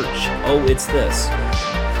 it's merch. Oh, it's this.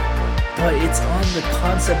 But it's on the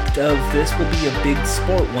concept of this will be a big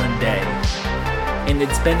sport one day. And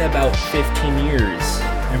it's been about 15 years.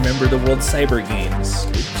 I remember the World Cyber Games.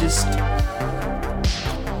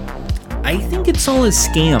 I think it's all a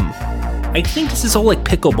scam. I think this is all like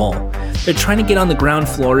pickleball. They're trying to get on the ground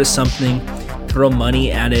floor of something, throw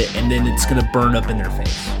money at it, and then it's going to burn up in their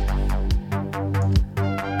face.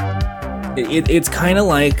 It's kind of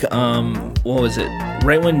like, what was it?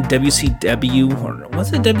 Right when WCW, or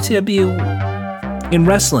was it WCW in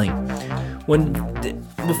wrestling?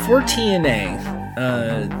 Before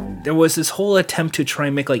TNA, there was this whole attempt to try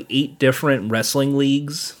and make like 8 different wrestling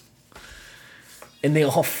leagues. And they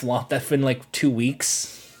all flopped. That's been like 2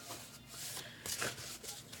 weeks.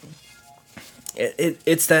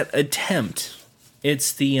 It's that attempt.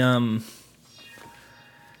 It's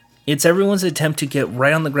it's everyone's attempt to get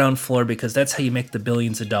right on the ground floor because that's how you make the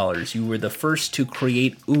billions of dollars. You were the first to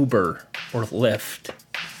create Uber or Lyft.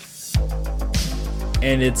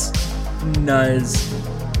 And it's not as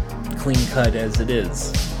clean cut as it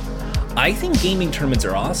is. I think gaming tournaments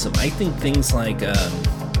are awesome. I think things like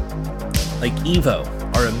Evo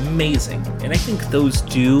are amazing. And I think those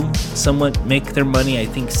do somewhat make their money. I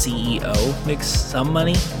think CEO makes some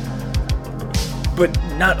money. But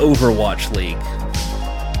not Overwatch League.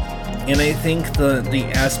 And I think the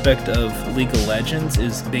aspect of League of Legends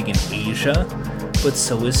is big in Asia, but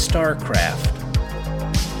so is StarCraft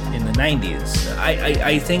in the 90s.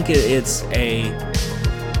 I think it's a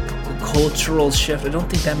cultural shift. I don't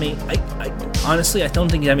think that honestly, I don't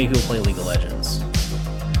think that many people play League of Legends.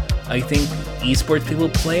 I think esports people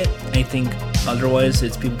play it. I think otherwise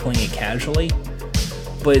it's people playing it casually.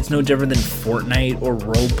 But it's no different than Fortnite or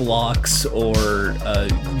Roblox or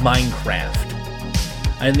Minecraft.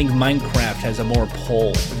 I think Minecraft has a more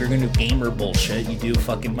pull. If you're gonna do gamer bullshit, you do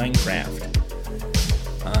fucking Minecraft.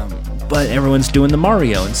 But everyone's doing the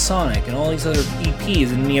Mario and Sonic and all these other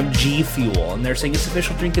EPs, and then you have G Fuel, and they're saying it's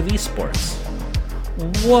official drink of esports.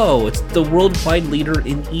 Whoa, it's the worldwide leader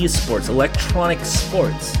in esports, electronic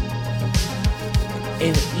sports.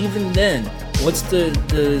 And even then, what's the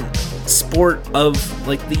sport of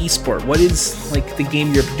like the esport? What is like the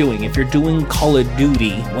game you're doing? If you're doing Call of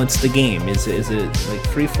Duty, what's the game? Is it like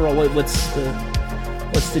free for all? What's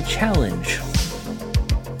the challenge?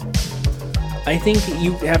 I think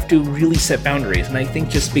you have to really set boundaries, and I think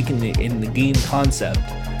just speaking in the game concept,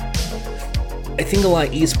 I think a lot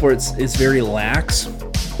of esports is very lax,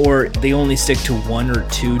 or they only stick to 1 or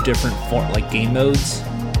 2 different game modes.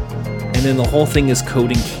 And then the whole thing is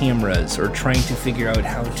coding cameras or trying to figure out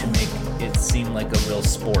how to make it seem like a real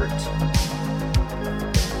sport.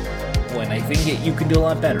 When I think you can do a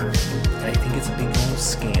lot better. And I think it's a big old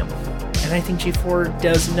scam. And I think G4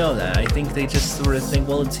 does know that. I think they just sort of think,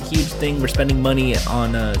 well, it's a huge thing. We're spending money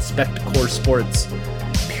on Spectacor Sports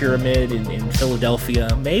Pyramid in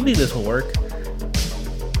Philadelphia. Maybe this will work.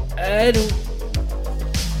 I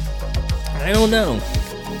don't know.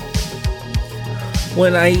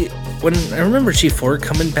 When I when I remember G4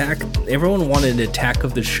 coming back, everyone wanted Attack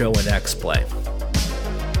of the Show and X-Play.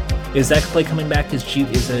 Is X-Play coming back? Is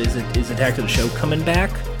Attack of the Show coming back?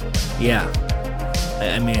 Yeah.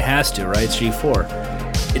 I mean, it has to, right? It's G4.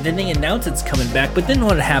 And then they announced it's coming back, but then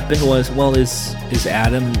what happened was, well, is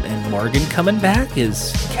Adam and Morgan coming back?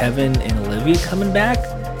 Is Kevin and Olivia coming back?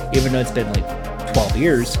 Even though it's been like 12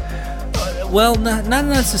 years. Well, not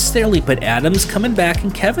necessarily, but Adam's coming back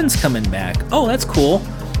and Kevin's coming back. Oh, that's cool.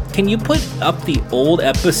 Can you put up the old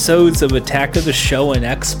episodes of Attack of the Show and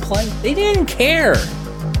X-Play? They didn't care.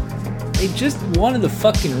 They just wanted the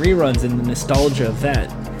fucking reruns and the nostalgia of that.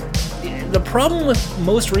 The problem with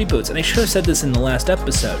most reboots, and I should have said this in the last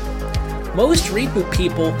episode, most reboot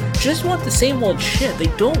people just want the same old shit. They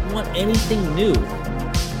don't want anything new.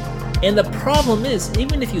 And the problem is,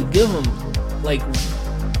 even if you give them, like,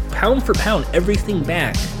 pound for pound, everything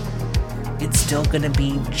back, it's still gonna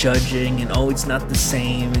be judging and, oh, it's not the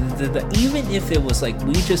same. And even if it was like,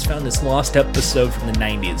 we just found this lost episode from the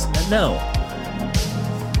 90s. No.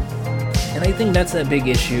 And I think that's a big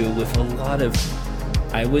issue with a lot of,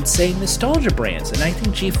 I would say, nostalgia brands. And I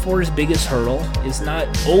think G4's biggest hurdle is not,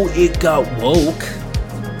 oh, it got woke.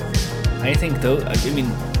 I think, though, I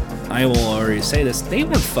mean, I will already say this, they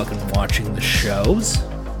weren't fucking watching the shows.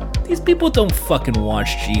 These people don't fucking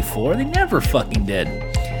watch G4. They never fucking did.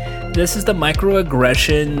 This is the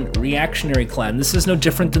microaggression reactionary clan. This is no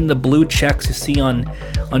different than the blue checks you see on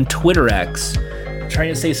Twitter X, trying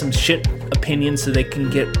to say some shit opinion so they can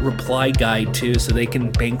get reply guide to, so they can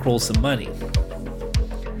bankroll some money.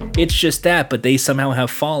 It's just that, but they somehow have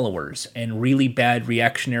followers and really bad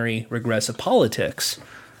reactionary regressive politics.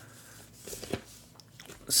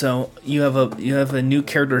 So you have a new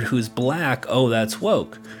character who's black. Oh, that's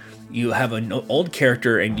woke. You have an old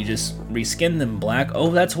character and you just reskin them black. Oh,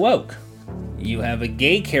 that's woke. You have a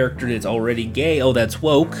gay character that's already gay. Oh, that's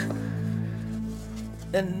woke.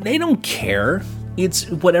 And they don't care. It's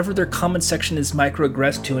whatever their comment section is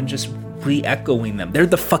microaggressed to and just re-echoing them. They're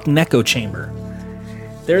the fucking echo chamber.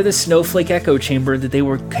 They're the snowflake echo chamber that they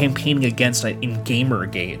were campaigning against in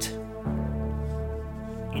Gamergate.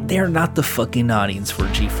 They're not the fucking audience for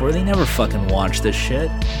G4. They never fucking watch this shit.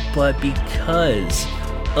 But because,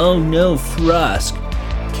 oh no, Frost,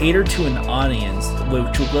 cater to an audience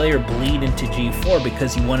which will later bleed into G4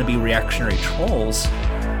 because you want to be reactionary trolls.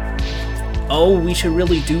 Oh, we should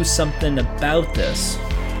really do something about this.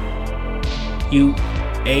 You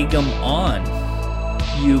egg them on.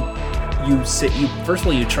 First of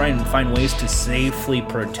all, you try and find ways to safely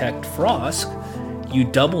protect Frost. You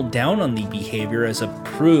double down on the behavior as a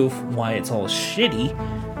proof why it's all shitty.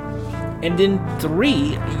 And then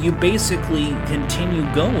 3, you basically continue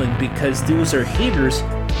going because those are haters,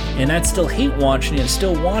 and that's still hate watching and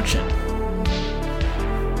still watching.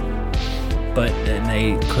 But then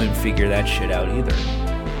they couldn't figure that shit out either.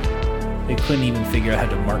 They couldn't even figure out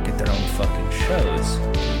how to market their own fucking shows.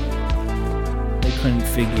 They couldn't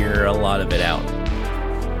figure a lot of it out.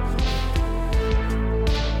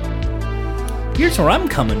 Here's where I'm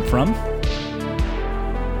coming from.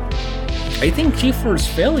 I think G4's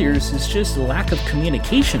failures is just a lack of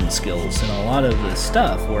communication skills and a lot of the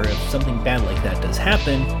stuff, where if something bad like that does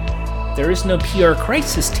happen, there is no PR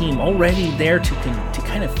crisis team already there to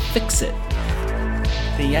kind of fix it.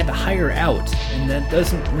 They had to hire out, and that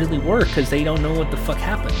doesn't really work because they don't know what the fuck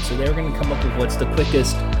happened. So they're going to come up with what's the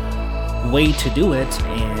quickest way to do it,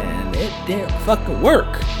 and it didn't fucking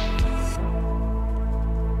work.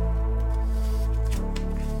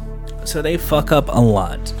 So they fuck up a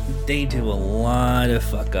lot. They do a lot of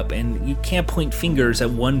fuck up, and you can't point fingers at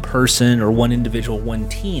one person or one individual, one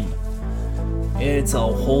team. It's a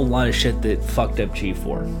whole lot of shit that fucked up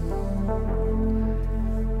G4.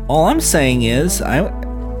 All I'm saying is,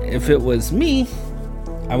 if it was me,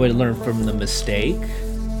 I would learn from the mistake.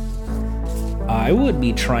 I would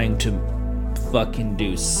be trying to fucking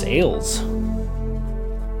do sales.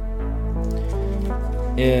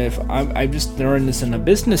 If I'm just throwing this in a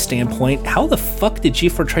business standpoint, how the fuck did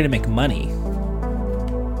G4 try to make money?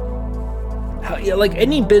 Like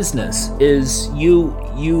any business is, you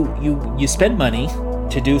spend money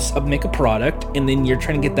to make a product, and then you're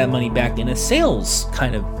trying to get that money back in a sales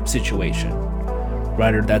kind of situation.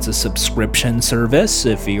 Rather, that's a subscription service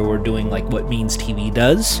if you were doing like what Means TV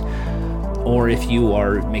does, or if you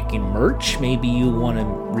are making merch, maybe you want to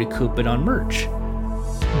recoup it on merch.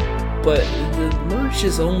 But the merch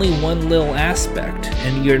is only one little aspect,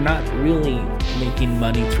 and you're not really making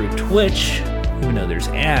money through Twitch, even though there's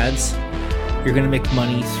ads. You're going to make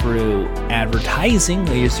money through advertising,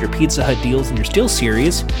 there's your Pizza Hut deals and your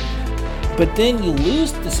SteelSeries. But then you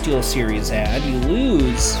lose the SteelSeries ad, you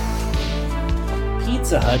lose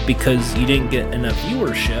Pizza Hut because you didn't get enough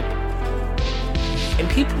viewership. And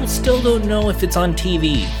people still don't know if it's on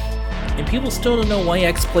TV. And people still don't know why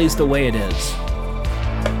X plays the way it is.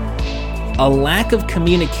 A lack of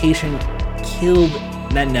communication killed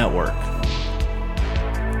that network.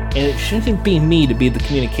 And it shouldn't be me to be the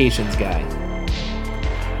communications guy.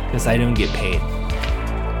 Because I don't get paid.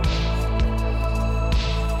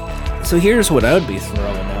 So here's what I would be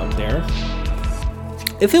throwing out there.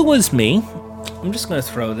 If it was me, I'm just going to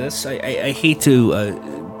throw this. I hate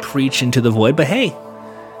to preach into the void, but hey.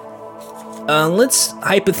 Let's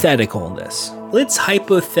hypothetical this. Let's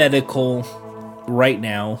hypothetical right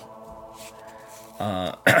now.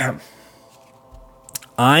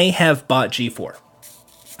 I have bought G4.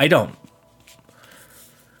 I don't.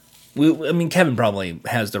 Kevin probably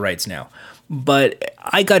has the rights now. But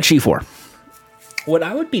I got G4. What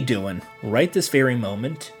I would be doing right this very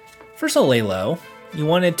moment, first I'll lay low. You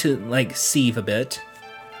want it to, sieve a bit.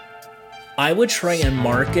 I would try and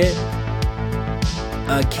market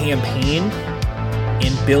a campaign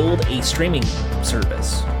and build a streaming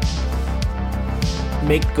service.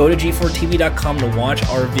 Go to g4tv.com to watch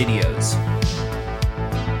our videos.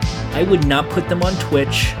 I would not put them on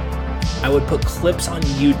Twitch. I would put clips on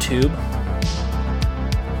YouTube.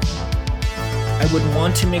 I would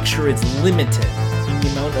want to make sure it's limited in the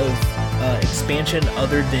amount of expansion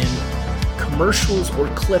other than commercials or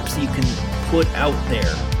clips you can put out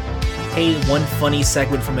there. Hey, one funny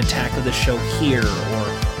segment from Attack of the Show here, or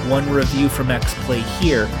one review from X-Play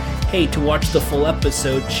here. Hey, to watch the full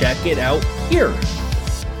episode, check it out here.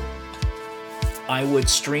 I would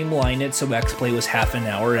streamline it so X-Play was half an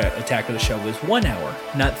hour, Attack of the Show was 1 hour.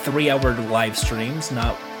 Not 3-hour live streams,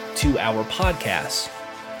 not 2-hour podcasts.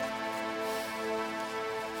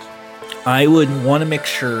 I would want to make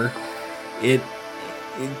sure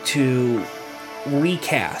to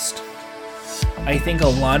recast. I think a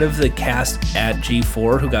lot of the cast at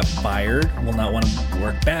G4 who got fired will not want to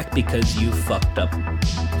work back because you fucked up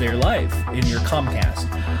their life in your Comcast.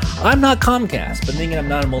 I'm not Comcast, but thinking I'm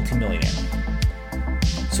not a multimillionaire.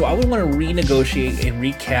 So I would want to renegotiate and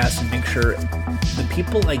recast and make sure the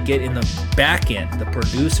people I get in the back end, the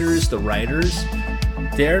producers, the writers,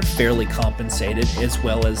 they're fairly compensated, as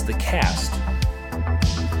well as the cast.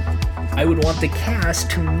 I would want the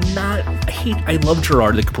cast to not... I love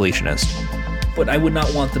Gerard the Completionist, but I would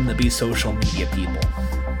not want them to be social media people.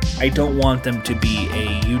 I don't want them to be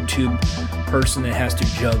a YouTube person that has to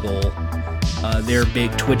juggle their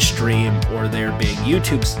big Twitch stream or their big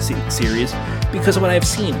YouTube series, because of what I've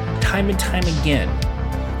seen time and time again.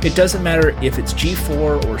 It doesn't matter if it's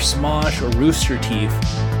G4 or Smosh or Rooster Teeth.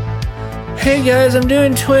 Hey guys, I'm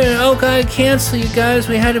doing Twitter. Oh god, cancel you guys.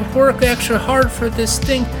 We had to work extra hard for this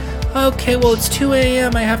thing. Okay, well it's 2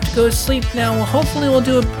 a.m. I have to go to sleep now. Well, hopefully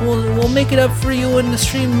we'll make it up for you in the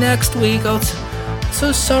stream next week.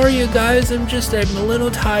 So sorry you guys. I'm a little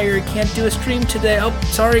tired. Can't do a stream today. Oh,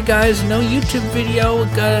 sorry guys. No YouTube video.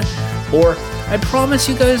 Or I promise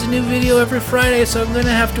you guys a new video every Friday, so I'm gonna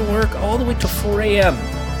have to work all the way to 4 a.m.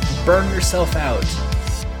 Burn yourself out.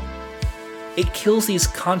 It kills these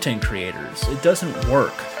content creators. It doesn't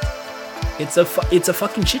work. It's a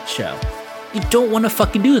fucking shit show. You don't want to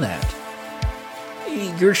fucking do that.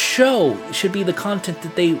 Your show should be the content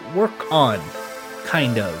that they work on,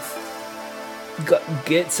 kind of.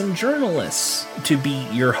 Get some journalists to be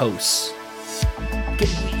your hosts.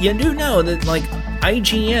 You do know that,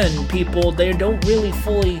 IGN people, they don't really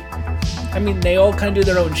fully... they all kind of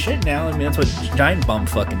do their own shit now. That's what Giant Bomb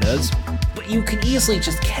fucking does. But you can easily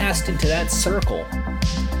just cast into that circle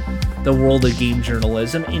the world of game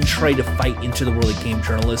journalism and try to fight into the world of game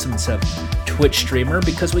journalism instead of Twitch streamer,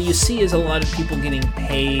 because what you see is a lot of people getting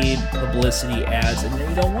paid publicity ads, and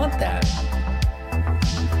you don't want that.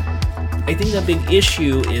 I think the big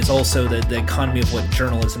issue is also that the economy of what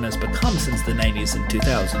journalism has become since the 90s and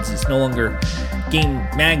 2000s. It's no longer game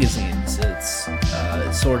magazines, it's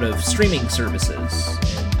sort of streaming services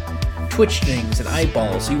and Twitch things and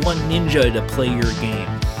eyeballs. You want Ninja to play your game.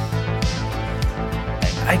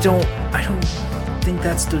 I don't think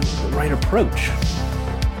that's the right approach.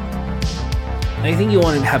 I think you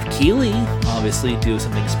want to have Keighley obviously do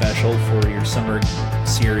something special for your summer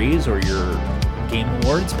series or your game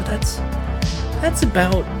awards, but that's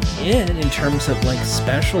about it in terms of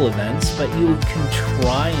special events. But you can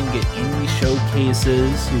try and get indie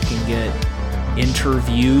showcases, you can get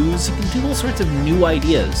interviews, you can do all sorts of new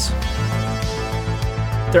ideas.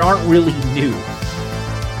 There aren't really new.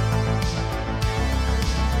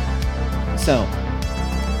 So,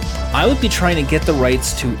 I would be trying to get the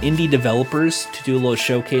rights to indie developers to do little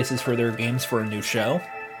showcases for their games for a new show,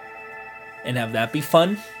 and have that be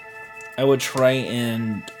fun. I would try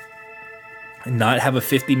and not have a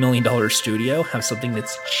 $50 million studio, have something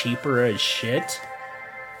that's cheaper as shit.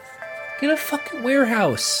 Get a fucking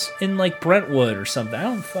warehouse in like Brentwood or something. I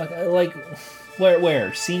don't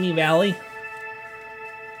where? Simi Valley?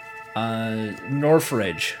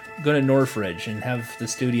 Northridge. Go to Northridge and have the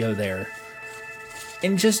studio there.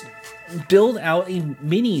 And just build out a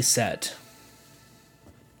mini set.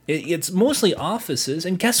 It's mostly offices,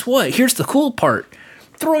 and guess what? Here's the cool part.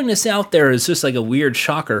 Throwing this out there is just like a weird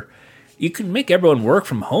shocker. You can make everyone work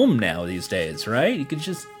from home now these days, right? You could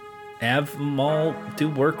just have them all do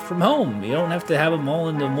work from home. You don't have to have them all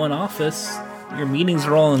into one office. Your meetings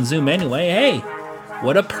are all on Zoom anyway. Hey,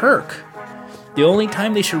 what a perk. The only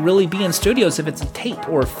time they should really be in studios if it's a tape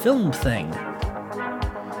or a film thing.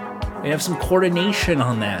 We have some coordination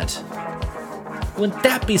on that. Wouldn't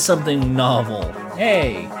that be something novel?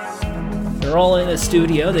 Hey, they're all in a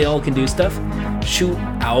studio. They all can do stuff. Shoot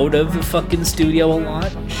out of the fucking studio a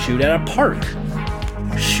lot. Shoot at a park.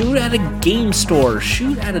 Shoot at a game store.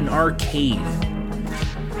 Shoot at an arcade.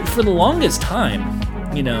 For the longest time,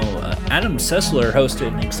 Adam Sessler hosted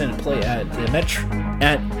an extended play at the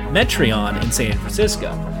Metreon in San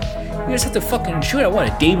Francisco. You just have to fucking shoot at what?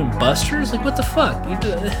 A Dave and Buster's? Like, what the fuck?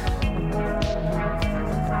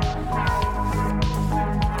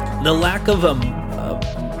 The lack of a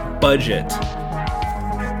budget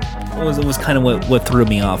was kind of what threw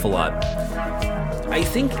me off a lot. I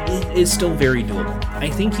think it is still very doable. I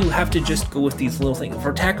think you have to just go with these little things. For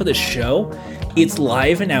Attack of the Show, it's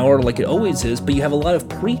live an hour like it always is, but you have a lot of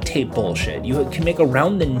pre-tape bullshit. You can make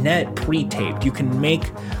around the net pre-taped. You can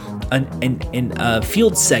make a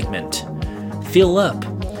field segment fill up.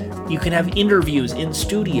 You can have interviews in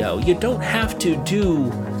studio. You don't have to do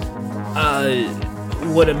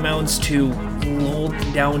what amounts to lull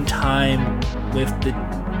down time with the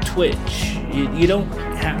Twitch. You don't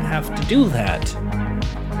have to do that.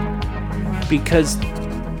 Because,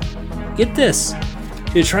 get this,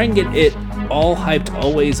 to try and get it all hyped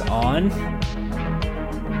always on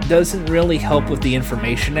doesn't really help with the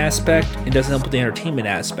information aspect. It doesn't help with the entertainment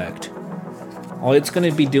aspect. All it's going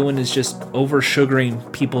to be doing is just over-sugaring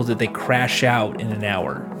people that they crash out in an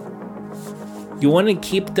hour. You want to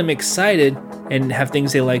keep them excited and have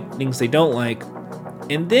things they like, things they don't like.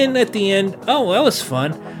 And then at the end, oh, that was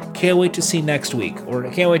fun. Can't wait to see next week. Or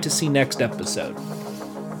can't wait to see next episode.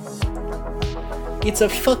 It's a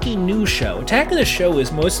fucking news show. Attack of the Show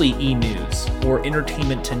is mostly e-news or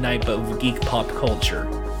Entertainment Tonight, but with geek pop culture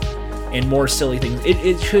and more silly things.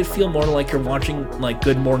 It should feel more like you're watching like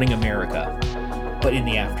Good Morning America, but in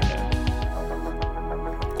the afternoon.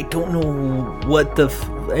 I don't know what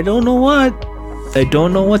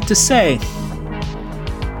to say.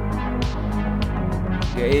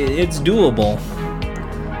 It's doable,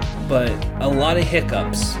 but a lot of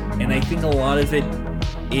hiccups, and I think a lot of it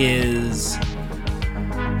is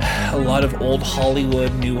a lot of old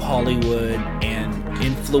Hollywood, new Hollywood, and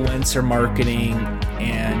influencer marketing,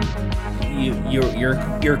 and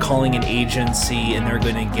you're calling an agency, and they're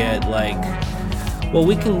gonna get like, well,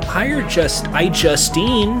 we can hire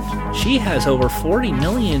iJustine. She has over 40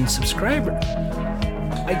 million subscribers.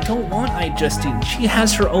 I don't want iJustine. She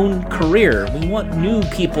has her own career. We want new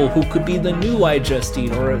people who could be the new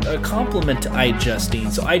iJustine or a complement to iJustine,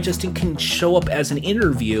 so iJustine can show up as an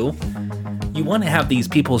interview. You want to have these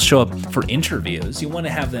people show up for interviews. You want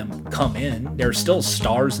to have them come in. They're still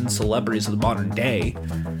stars and celebrities of the modern day.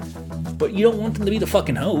 But you don't want them to be the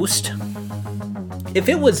fucking host. If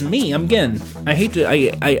it was me, I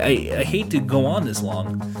hate to go on this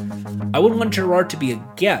long. I would want Gerard to be a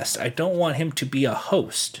guest. I don't want him to be a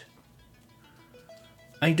host.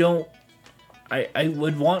 I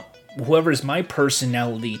would want whoever's my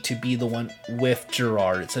personality to be the one with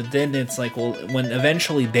Gerard. So then it's like, well, when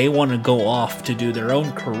eventually they want to go off to do their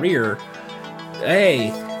own career, they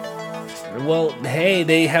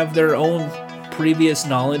have their own previous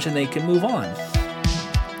knowledge and they can move on.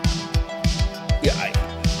 Yeah,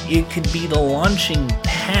 it could be the launching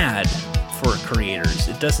pad for creators.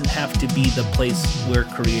 It doesn't have to be the place where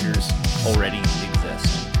creators already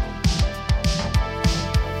exist.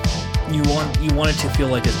 You want it to feel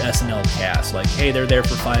like an SNL cast, like, hey, they're there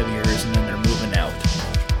for 5 years and then they're moving out.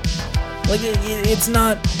 Like, it's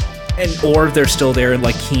not, or they're still there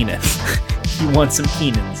like Keenan. You want some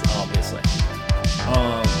Keenans, obviously.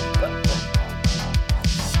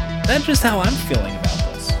 But that's just how I'm feeling about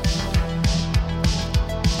this.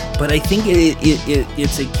 But I think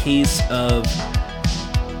it's a case of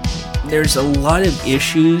there's a lot of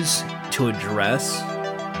issues to address,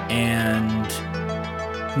 and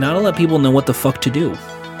not a lot of people know what the fuck to do.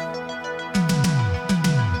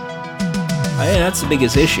 I think that's the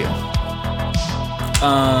biggest issue.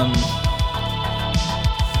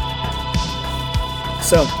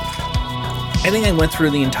 So, I think I went through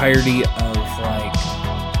the entirety of, like,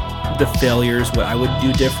 the failures, what I would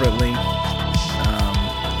do differently.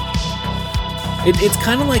 It's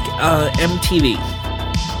kind of like MTV.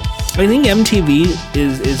 I think MTV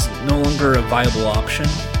is no longer a viable option,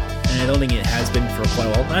 and I don't think it has been for quite a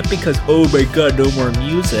while. Not because, oh my god, no more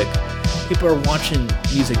music. People are watching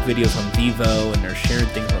music videos on Vevo, and they're sharing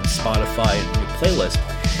things on Spotify and new playlists.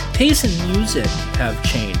 Tastes in music have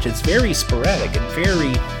changed. It's very sporadic and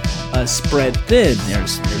very spread thin.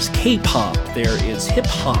 There's K-pop, there is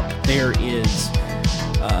hip-hop, there is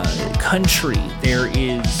country, there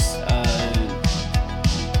is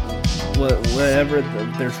whatever,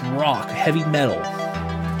 there's rock, heavy metal,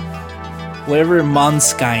 whatever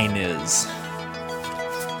Måneskin is.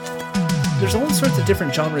 There's all sorts of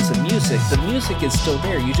different genres of music. The music is still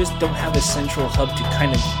there. You just don't have a central hub to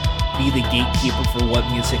kind of be the gatekeeper for what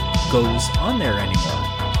music goes on there anymore.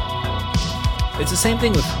 It's the same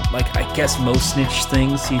thing with, like, I guess most niche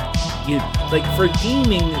things. You like, for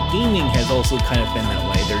gaming has also kind of been that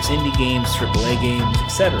way. There's indie games, AAA games,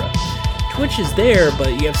 etc. Twitch is there, but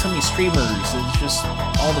you have so many streamers. It's just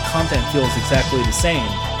all the content feels exactly the same.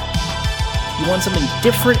 You want something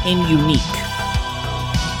different and unique.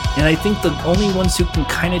 And I think the only ones who can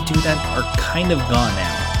kind of do that are kind of gone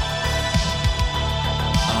now.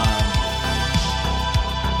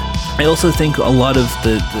 I also think a lot of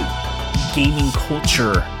the gaming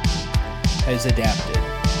culture has adapted.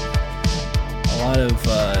 A lot of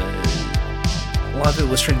it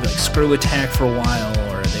was trying to, like, Screw Attack for a while,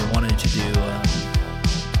 or they wanted to do.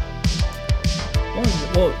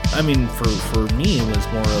 Well, I mean, for me, it was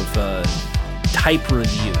more of a type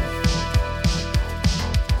review.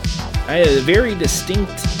 I had a very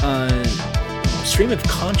distinct stream of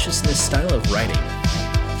consciousness style of writing.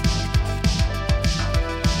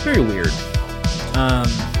 Very weird.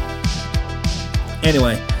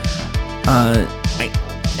 Anyway,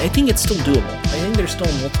 I think it's still doable. I think there's still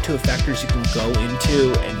a multitude of factors you can go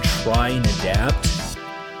into and try and adapt.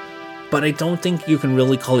 But I don't think you can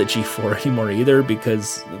really call it G4 anymore either,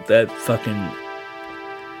 because that fucking...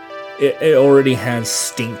 It already has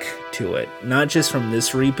stink to it. Not just from this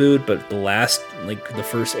reboot, but the last, like, the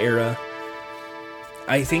first era.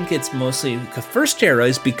 I think it's mostly... The first era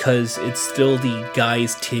is because it's still the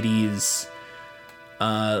guys' titties,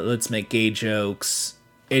 let's make gay jokes.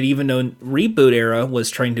 And even though reboot era was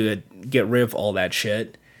trying to get rid of all that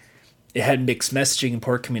shit, it had mixed messaging and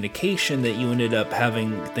poor communication that you ended up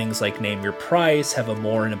having things like name your price, have a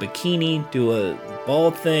more in a bikini, do a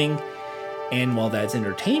ball thing. And while that's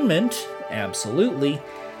entertainment, absolutely,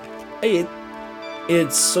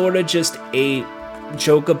 it's sort of just a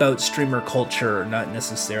joke about streamer culture, not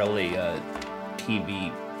necessarily a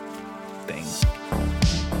TV thing.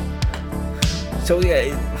 So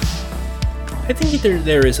yeah, I think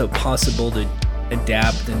there is a possible to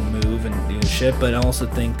adapt and move and do shit, but I also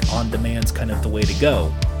think on demand's kind of the way to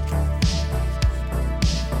go.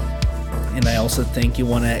 And I also think you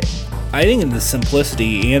want to... I think the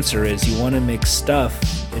simplicity answer is you want to make stuff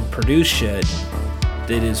and produce shit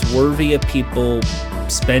that is worthy of people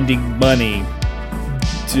spending money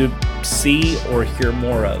to see or hear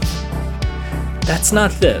more of. That's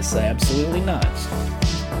not this. Absolutely not.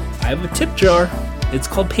 I have a tip jar. It's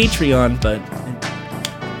called Patreon, but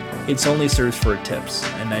it's only serves for tips,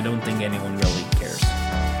 and I don't think anyone really cares.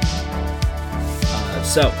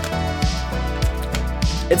 So,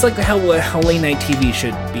 it's like how late night TV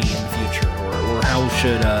should be in the future, or how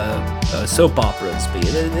should soap operas be.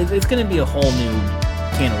 It's going to be a whole new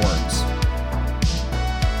can of worms.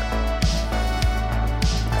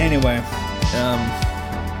 Anyway,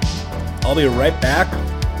 I'll be right back.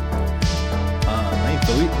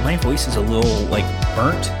 My voice is a little, like,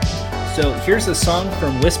 burnt. So here's a song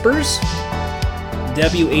from Whispers,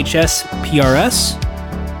 WHSPRS,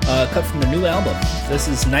 cut from their new album. This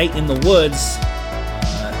is Night in the Woods.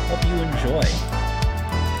 Hope you enjoy.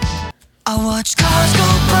 I watch cars go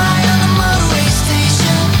by on the motorway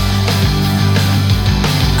station.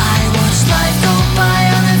 I watch life go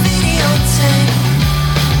by on a videotape.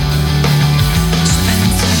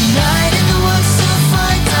 Spent the night in the woods to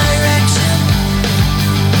find direction,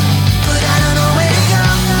 but I don't know where to go.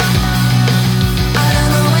 I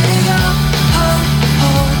don't know where to go. Oh,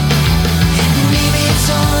 oh. Maybe it's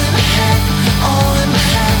all in my head, all in my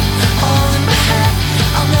head, all in my head.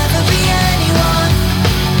 I'll never be anyone,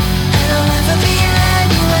 and I'll never be anyone.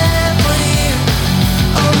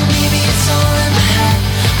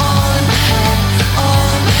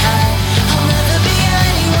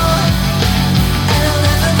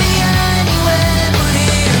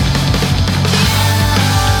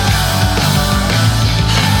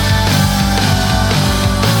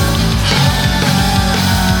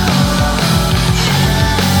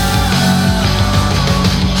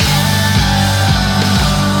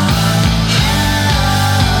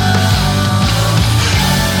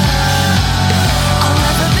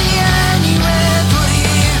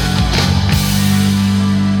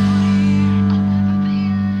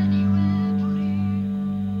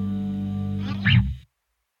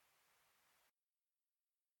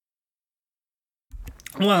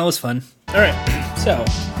 Well, that was fun. Alright, so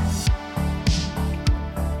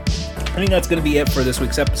I think that's going to be it for this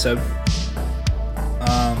week's episode.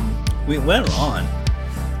 We went on.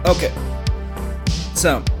 Okay.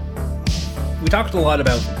 So, we talked a lot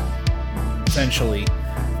about, essentially,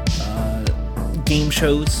 game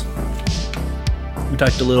shows. We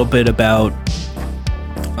talked a little bit about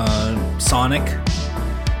Sonic,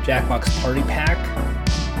 Jackbox Party Pack.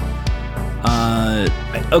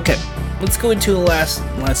 Okay, let's go into the last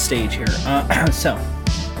stage here. So,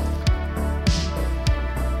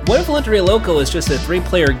 what if Loteria Loco is just a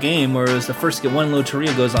 3-player game where it was the first to get one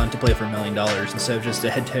Loteria goes on to play for $1 million instead of just a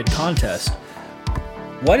head-to-head contest?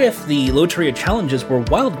 What if the Loteria challenges were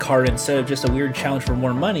wild card instead of just a weird challenge for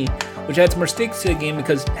more money, which adds more stakes to the game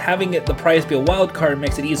because having the prize be a wild card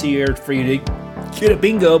makes it easier for you to get a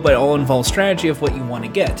bingo, but it all involves strategy of what you want to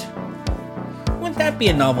get. Wouldn't that be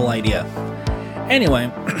a novel idea?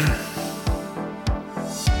 Anyway,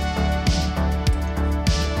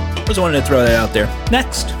 just wanted to throw that out there.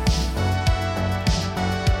 Next.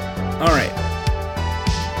 Alright.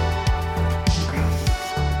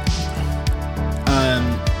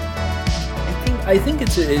 I think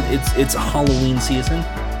it's a Halloween season.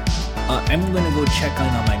 I'm gonna go check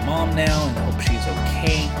on my mom now and I hope she's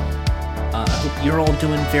okay. I hope you're all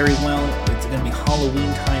doing very well. It's gonna be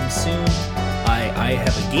Halloween time soon. I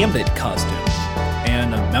have a Gambit costume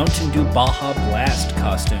and a Mountain Dew Baja Blast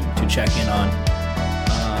costume to check in on.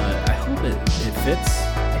 I hope it fits.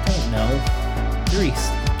 I don't know. Very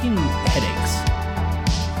stinking headaches.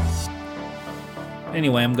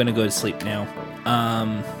 Anyway, I'm gonna go to sleep now.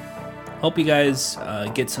 Hope you guys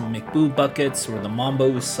get some McBoo buckets or the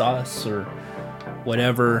Mambo sauce or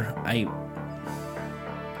whatever.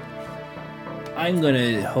 I'm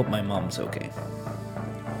gonna hope my mom's okay.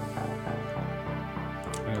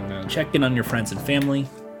 I'm gonna check in on your friends and family.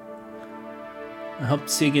 I hope to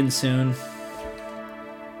see you again soon.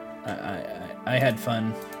 I had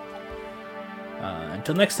fun.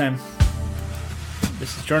 Until next time,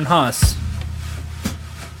 this is Jordan Haas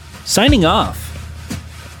signing off.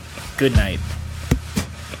 Good night.